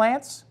power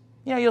plants,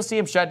 you'll see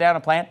them shut down a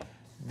plant,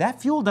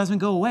 that fuel doesn't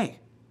go away.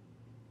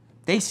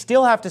 They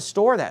still have to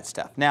store that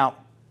stuff. Now,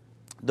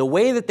 the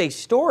way that they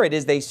store it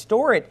is they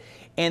store it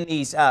in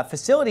these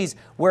facilities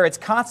where it's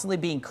constantly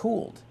being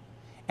cooled.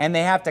 and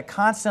they have to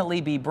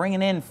constantly be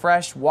bringing in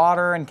fresh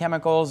water and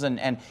chemicals,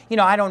 and you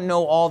know, I don't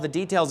know all the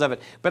details of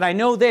it, but I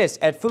know this,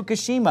 at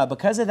Fukushima,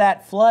 because of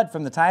that flood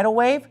from the tidal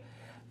wave,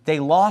 they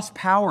lost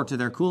power to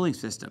their cooling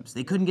systems.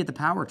 They couldn't get the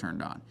power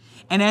turned on.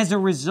 And as a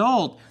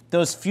result,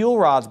 those fuel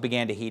rods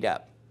began to heat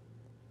up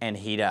and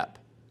heat up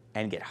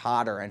and get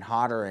hotter and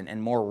hotter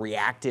and more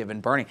reactive and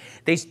burning.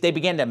 They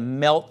began to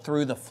melt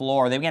through the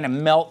floor. They began to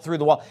melt through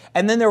the wall.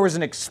 And then there was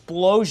an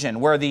explosion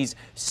where these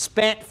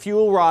spent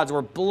fuel rods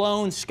were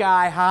blown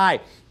sky high,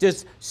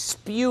 just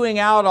spewing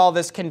out all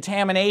this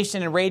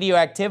contamination and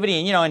radioactivity.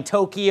 And, you know, in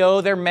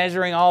Tokyo, they're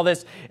measuring all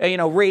this, you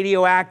know,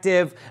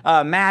 radioactive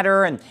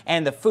matter,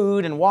 and the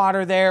food and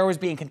water there was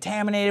being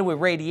contaminated with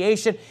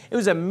radiation. It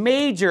was a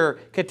major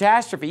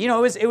catastrophe. You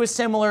know, it was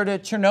similar to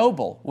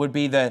Chernobyl, would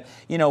be the,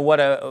 you know, what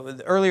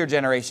the earlier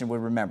generation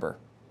would remember.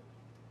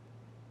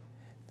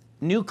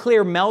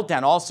 Nuclear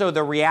meltdown. Also,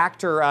 the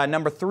reactor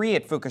number 3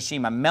 at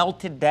Fukushima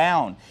melted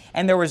down,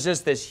 and there was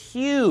just this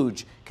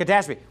huge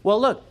catastrophe.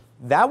 Well, look,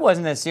 that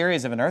wasn't as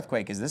serious of an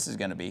earthquake as this is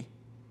going to be.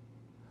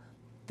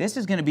 This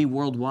is going to be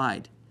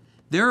worldwide.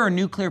 There are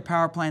nuclear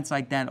power plants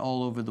like that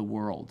all over the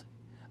world.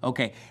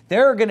 Okay,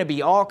 there are going to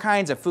be all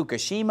kinds of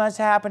Fukushimas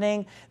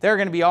happening. There are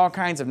going to be all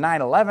kinds of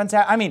 9/11s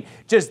happening. I mean,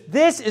 just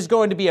this is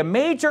going to be a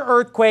major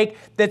earthquake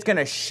that's going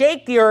to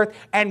shake the earth,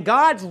 and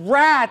God's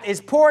wrath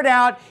is poured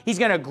out. He's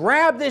going to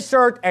grab this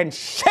earth and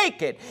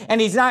shake it.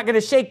 And He's not going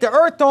to shake the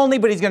earth only,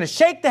 but He's going to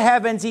shake the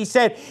heavens. He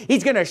said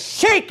He's going to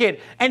shake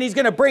it, and He's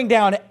going to bring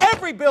down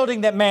every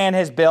building that man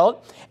has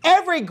built,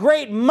 every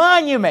great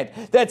monument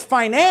that's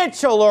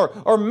financial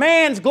or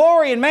man's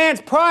glory and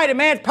man's pride and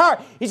man's power.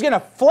 He's going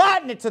to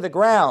flatten it to the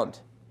ground.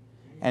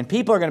 And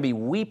people are going to be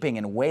weeping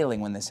and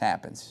wailing when this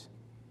happens.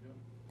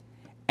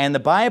 And the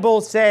Bible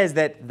says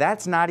that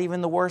that's not even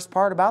the worst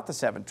part about the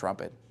seventh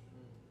trumpet.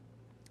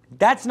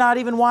 That's not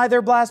even why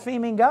they're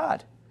blaspheming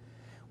God.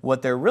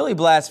 What they're really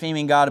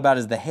blaspheming God about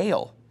is the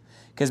hail.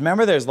 Because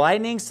remember, there's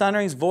lightning,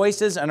 thunderings,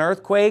 voices, an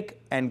earthquake,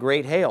 and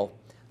great hail.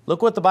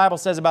 Look what the Bible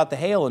says about the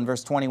hail in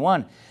verse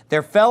 21.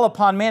 There fell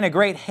upon men a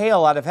great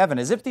hail out of heaven,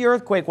 as if the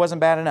earthquake wasn't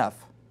bad enough.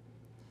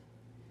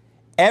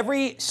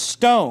 Every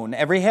stone,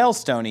 every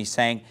hailstone, he's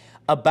saying,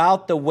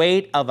 about the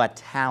weight of a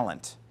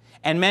talent.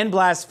 And men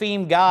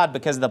blasphemed God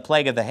because of the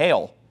plague of the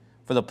hail,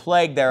 for the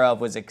plague thereof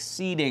was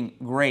exceeding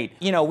great.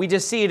 You know, we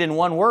just see it in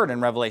one word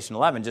in Revelation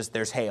 11, just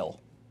there's hail.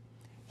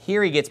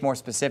 Here he gets more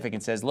specific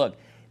and says, look,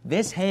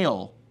 this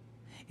hail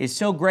is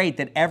so great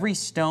that every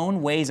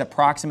stone weighs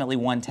approximately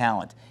 1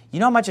 talent. You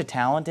know how much a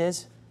talent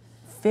is?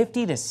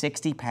 50 to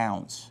 60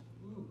 pounds.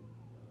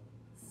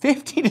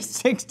 50 to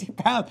 60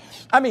 pounds.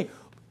 I mean,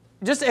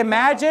 just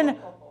imagine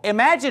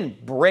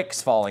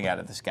bricks falling out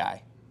of the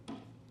sky,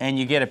 and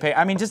you get a pay.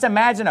 I mean, just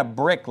imagine a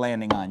brick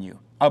landing on you.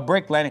 A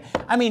brick landing.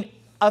 I mean,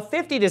 a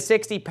 50 to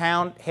 60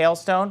 pound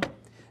hailstone. You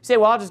say,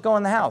 well, I'll just go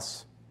in the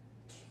house.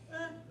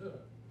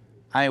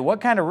 I mean, what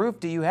kind of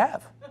roof do you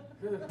have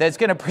that's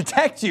going to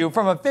protect you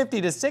from a 50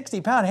 to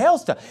 60 pound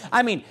hailstone?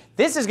 I mean,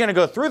 this is going to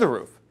go through the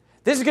roof.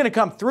 This is going to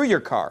come through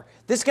your car.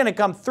 This is going to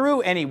come through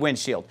any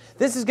windshield.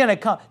 This is going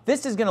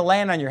to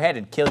land on your head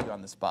and kill you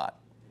on the spot.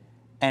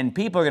 And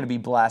people are going to be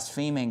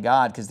blaspheming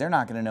God because they're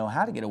not going to know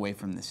how to get away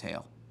from this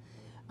hail.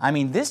 I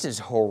mean, this is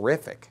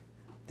horrific.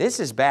 This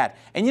is bad.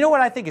 And you know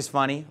what I think is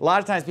funny? A lot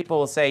of times people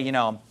will say, you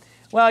know,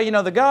 well, you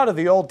know, the God of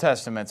the Old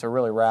Testament's a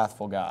really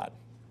wrathful God.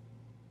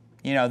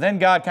 You know, then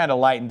God kind of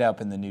lightened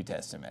up in the New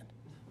Testament.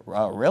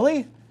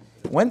 Really?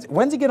 When's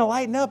He going to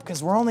lighten up?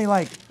 Because we're only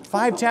like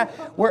 5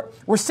 chapters.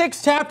 We're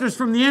 6 chapters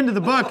from the end of the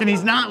book, and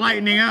He's not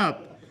lightening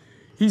up.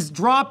 He's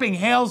dropping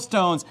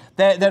hailstones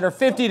that are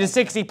 50 to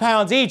 60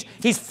 pounds each.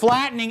 He's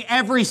flattening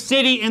every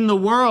city in the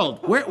world.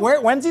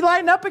 When's He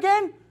lighten up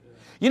again?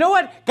 You know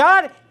what?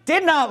 God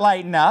did not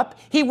lighten up.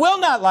 He will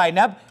not lighten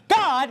up.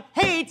 God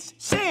hates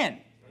sin.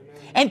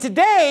 And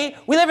today,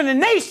 we live in a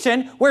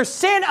nation where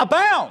sin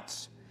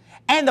abounds.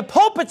 And the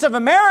pulpits of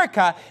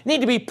America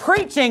need to be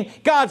preaching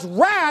God's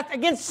wrath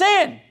against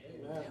sin.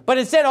 But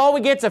instead, all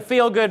we get is a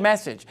feel-good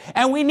message.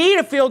 And we need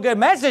a feel-good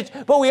message,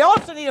 but we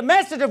also need a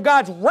message of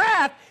God's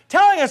wrath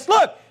telling us,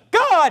 look,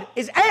 God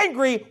is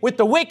angry with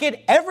the wicked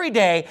every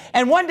day,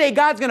 and one day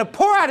God's going to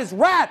pour out His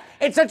wrath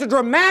in such a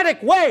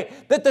dramatic way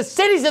that the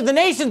cities of the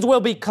nations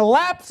will be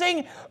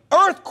collapsing,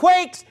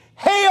 earthquakes,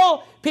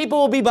 hail, people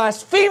will be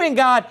blaspheming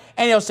God,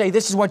 and He'll say,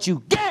 this is what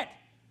you get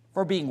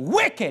for being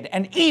wicked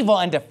and evil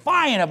and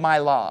defiant of my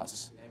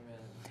laws.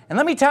 And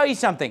let me tell you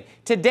something.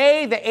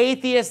 Today, the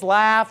atheists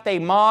laugh, they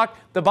mock.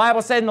 The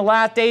Bible said in the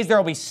last days there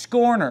will be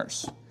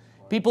scorners,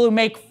 people who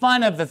make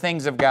fun of the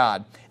things of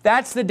God.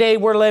 That's the day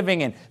we're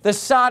living in. The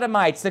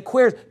sodomites, the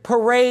queers,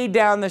 parade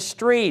down the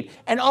street,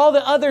 and all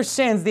the other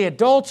sins, the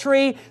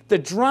adultery, the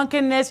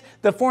drunkenness,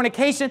 the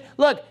fornication.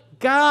 Look,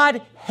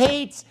 God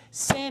hates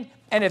sin.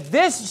 And if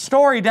this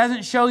story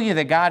doesn't show you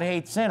that God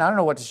hates sin, I don't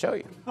know what to show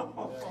you.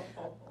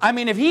 I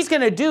mean, if He's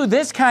going to do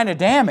this kind of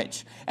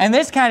damage and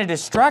this kind of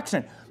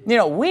destruction, you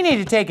know, we need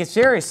to take it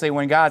seriously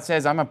when God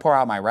says, I'm going to pour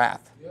out my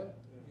wrath.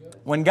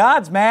 When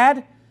God's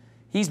mad,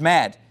 He's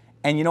mad.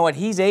 And you know what?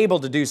 He's able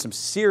to do some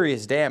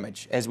serious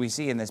damage, as we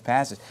see in this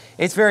passage.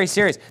 It's very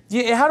serious.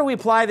 How do we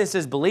apply this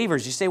as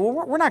believers? You say, well,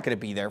 we're not going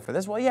to be there for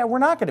this. Well, yeah, we're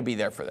not going to be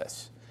there for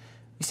this.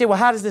 You say, well,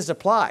 how does this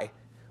apply?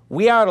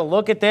 We ought to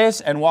look at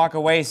this and walk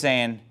away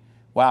saying,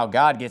 wow,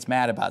 God gets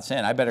mad about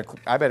sin. I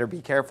better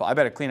be careful. I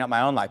better clean up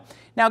my own life.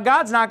 Now,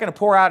 God's not going to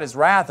pour out His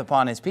wrath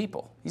upon His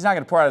people. He's not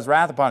going to pour out His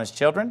wrath upon His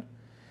children.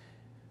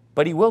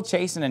 But He will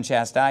chasten and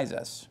chastise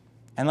us.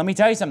 And let me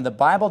tell you something. The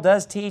Bible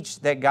does teach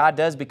that God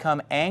does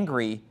become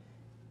angry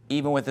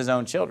even with His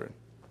own children.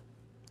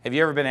 Have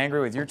you ever been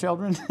angry with your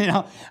children?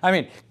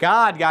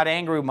 God got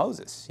angry with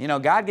Moses.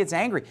 God gets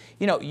angry.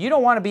 You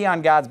don't want to be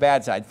on God's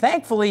bad side.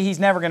 Thankfully, He's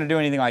never going to do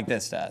anything like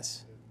this to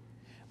us.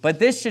 But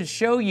this should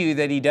show you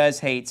that He does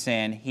hate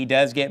sin. He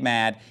does get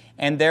mad.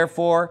 And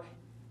therefore,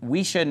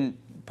 we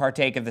shouldn't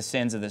partake of the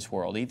sins of this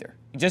world either.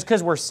 Just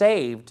because we're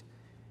saved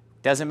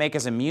doesn't make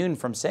us immune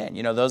from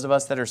sin. Those of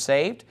us that are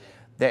saved,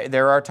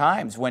 there are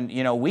times when,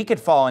 we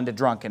could fall into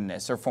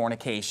drunkenness or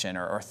fornication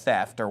or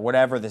theft or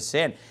whatever the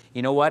sin.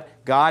 You know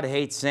what? God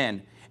hates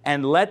sin.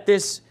 And let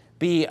this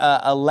be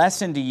a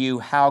lesson to you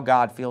how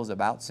God feels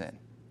about sin,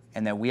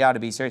 and that we ought to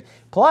be serious.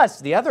 Plus,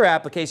 the other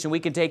application we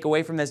can take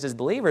away from this as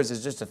believers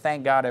is just to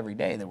thank God every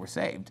day that we're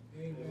saved.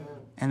 Amen.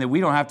 And that we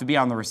don't have to be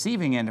on the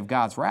receiving end of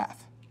God's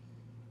wrath.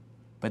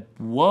 But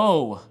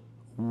woe,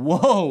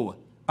 woe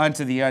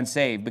unto the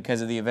unsaved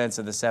because of the events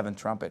of the seventh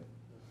trumpet.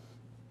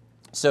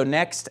 So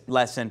next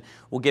lesson,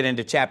 we'll get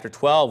into chapter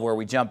 12 where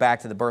we jump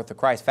back to the birth of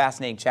Christ.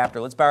 Fascinating chapter.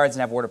 Let's bow our heads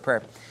and have a word of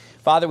prayer.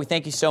 Father, we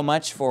thank You so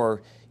much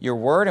for Your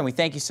word, and we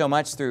thank You so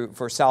much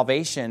for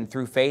salvation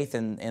through faith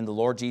in the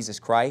Lord Jesus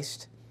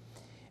Christ.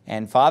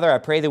 And Father, I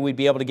pray that we'd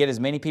be able to get as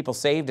many people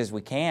saved as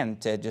we can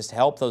to just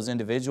help those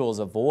individuals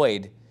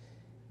avoid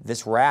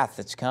this wrath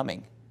that's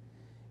coming.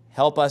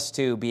 Help us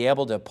to be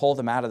able to pull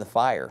them out of the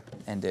fire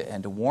and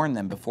to warn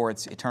them before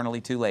it's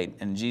eternally too late.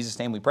 And in Jesus'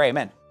 name we pray,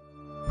 amen.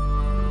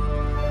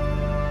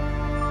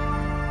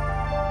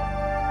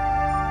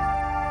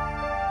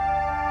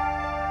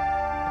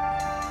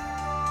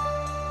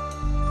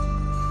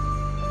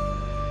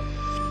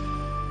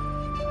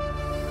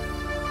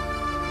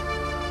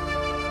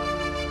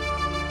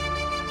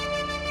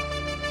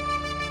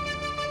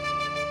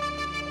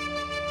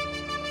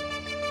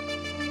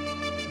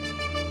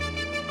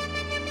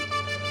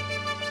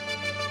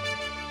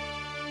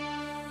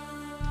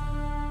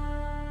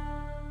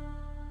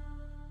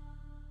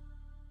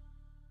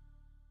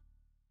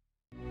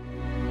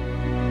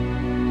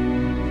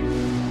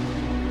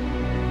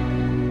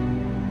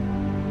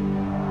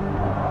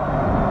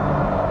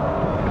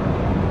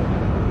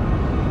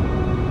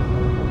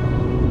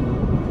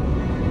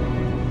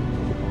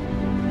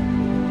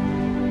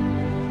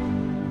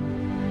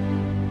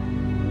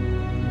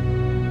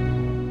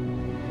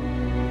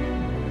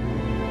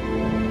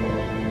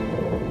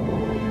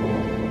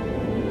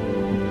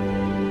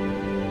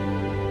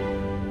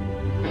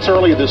 It's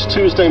early this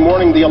Tuesday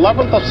morning, the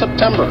 11th of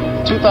September,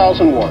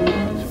 2001.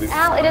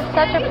 Al, it is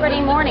such a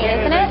pretty morning,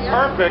 isn't it?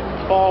 Perfect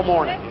fall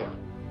morning.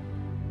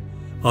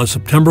 On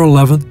September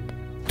 11th,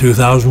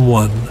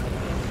 2001,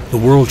 the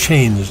world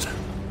changed.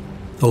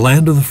 The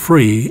land of the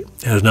free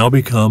has now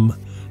become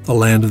the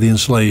land of the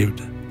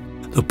enslaved.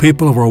 The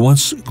people of our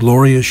once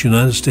glorious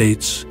United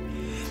States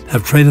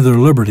have traded their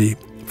liberty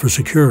for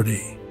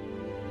security.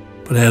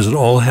 But has it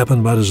all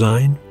happened by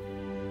design?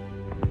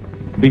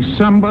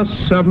 December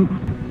 7th,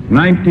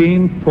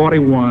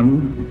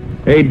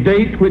 1941, a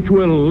date which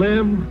will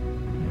live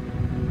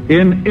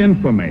in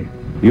infamy.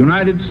 The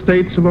United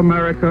States of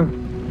America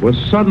was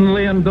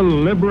suddenly and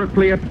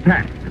deliberately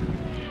attacked.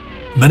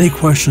 Many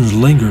questions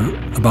linger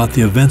about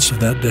the events of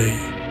that day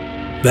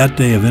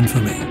of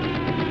infamy.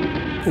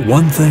 But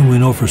one thing we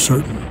know for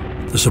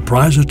certain, the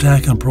surprise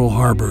attack on Pearl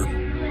Harbor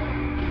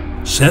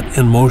set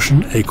in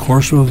motion a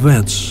course of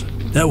events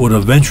that would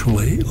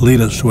eventually lead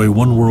us to a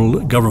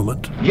one-world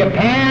government.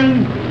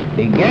 Japan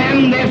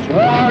began this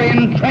war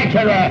in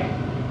treachery.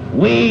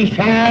 We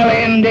shall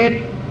end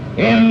it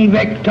in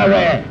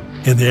victory.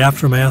 In the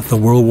aftermath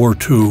of World War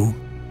II,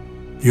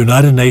 the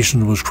United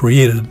Nations was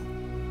created,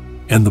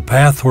 and the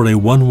path toward a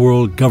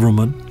one-world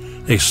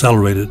government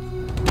accelerated.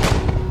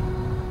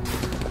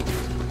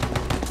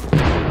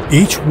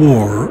 Each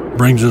war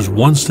brings us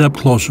one step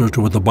closer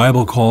to what the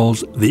Bible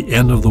calls the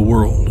end of the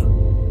world.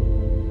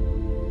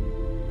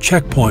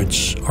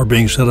 Checkpoints are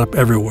being set up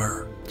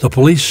everywhere. The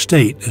police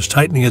state is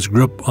tightening its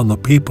grip on the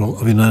people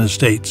of the United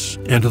States.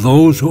 And to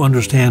those who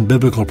understand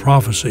biblical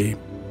prophecy,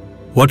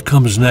 what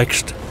comes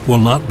next will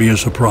not be a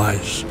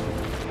surprise.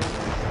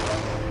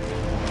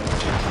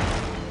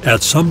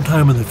 At some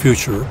time in the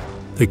future,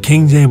 the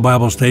King James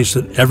Bible states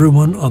that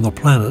everyone on the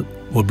planet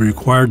will be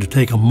required to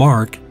take a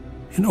mark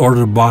in order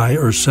to buy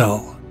or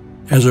sell.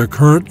 As our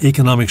current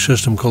economic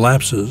system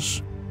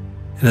collapses,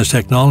 and as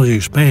technology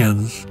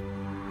expands,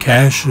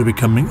 cash is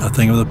becoming a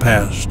thing of the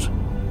past.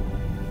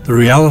 The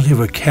reality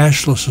of a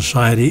cashless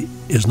society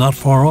is not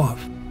far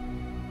off.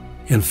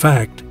 In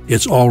fact,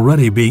 it's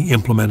already being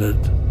implemented.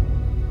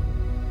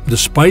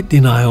 Despite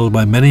denials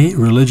by many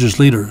religious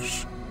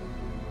leaders,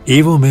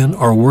 evil men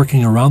are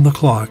working around the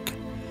clock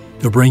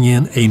to bring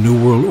in a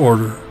new world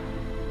order.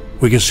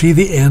 We can see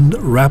the end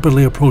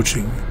rapidly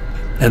approaching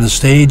and the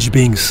stage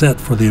being set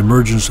for the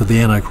emergence of the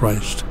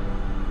Antichrist.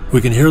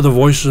 We can hear the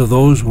voices of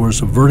those who are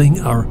subverting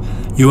our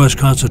U.S.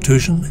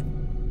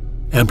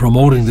 Constitution and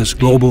promoting this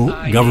global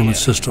government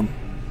system.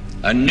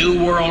 A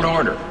new world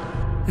order.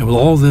 And with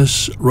all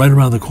this right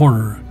around the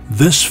corner,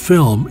 this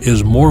film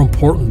is more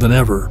important than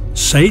ever.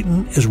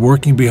 Satan is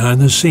working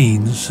behind the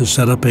scenes to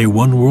set up a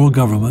one-world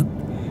government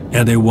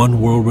and a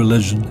one-world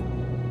religion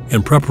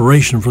in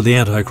preparation for the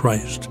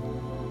Antichrist.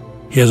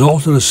 He has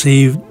also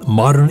deceived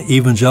modern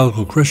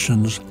evangelical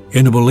Christians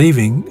into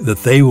believing that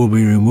they will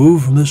be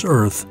removed from this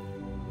earth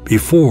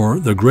before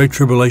the Great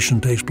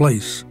Tribulation takes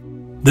place.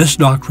 This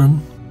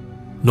doctrine,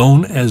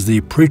 known as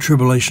the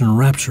pre-tribulation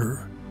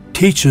rapture,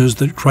 teaches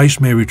that Christ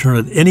may return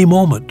at any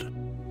moment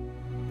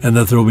and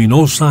that there will be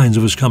no signs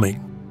of his coming.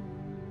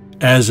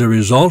 As a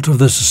result of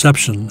this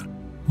deception,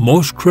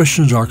 most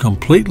Christians are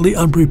completely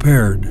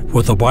unprepared for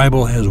what the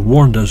Bible has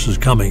warned us is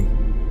coming.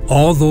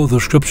 Although the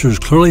scriptures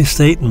clearly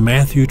state in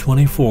Matthew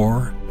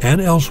 24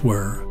 and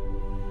elsewhere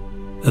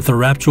that the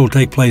rapture will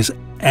take place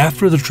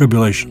after the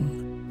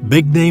tribulation,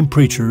 big-name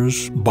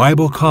preachers,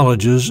 Bible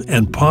colleges,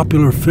 and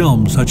popular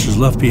films such as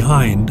Left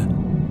Behind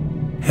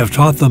have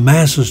taught the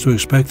masses to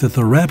expect that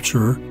the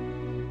rapture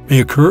may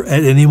occur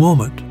at any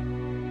moment.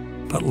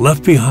 But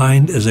Left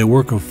Behind is a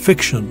work of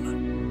fiction.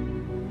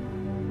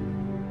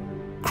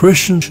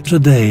 Christians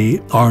today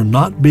are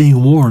not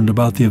being warned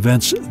about the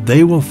events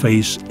they will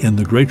face in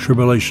the Great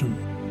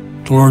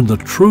Tribulation. To learn the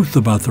truth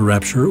about the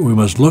rapture, we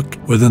must look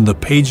within the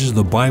pages of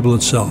the Bible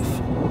itself.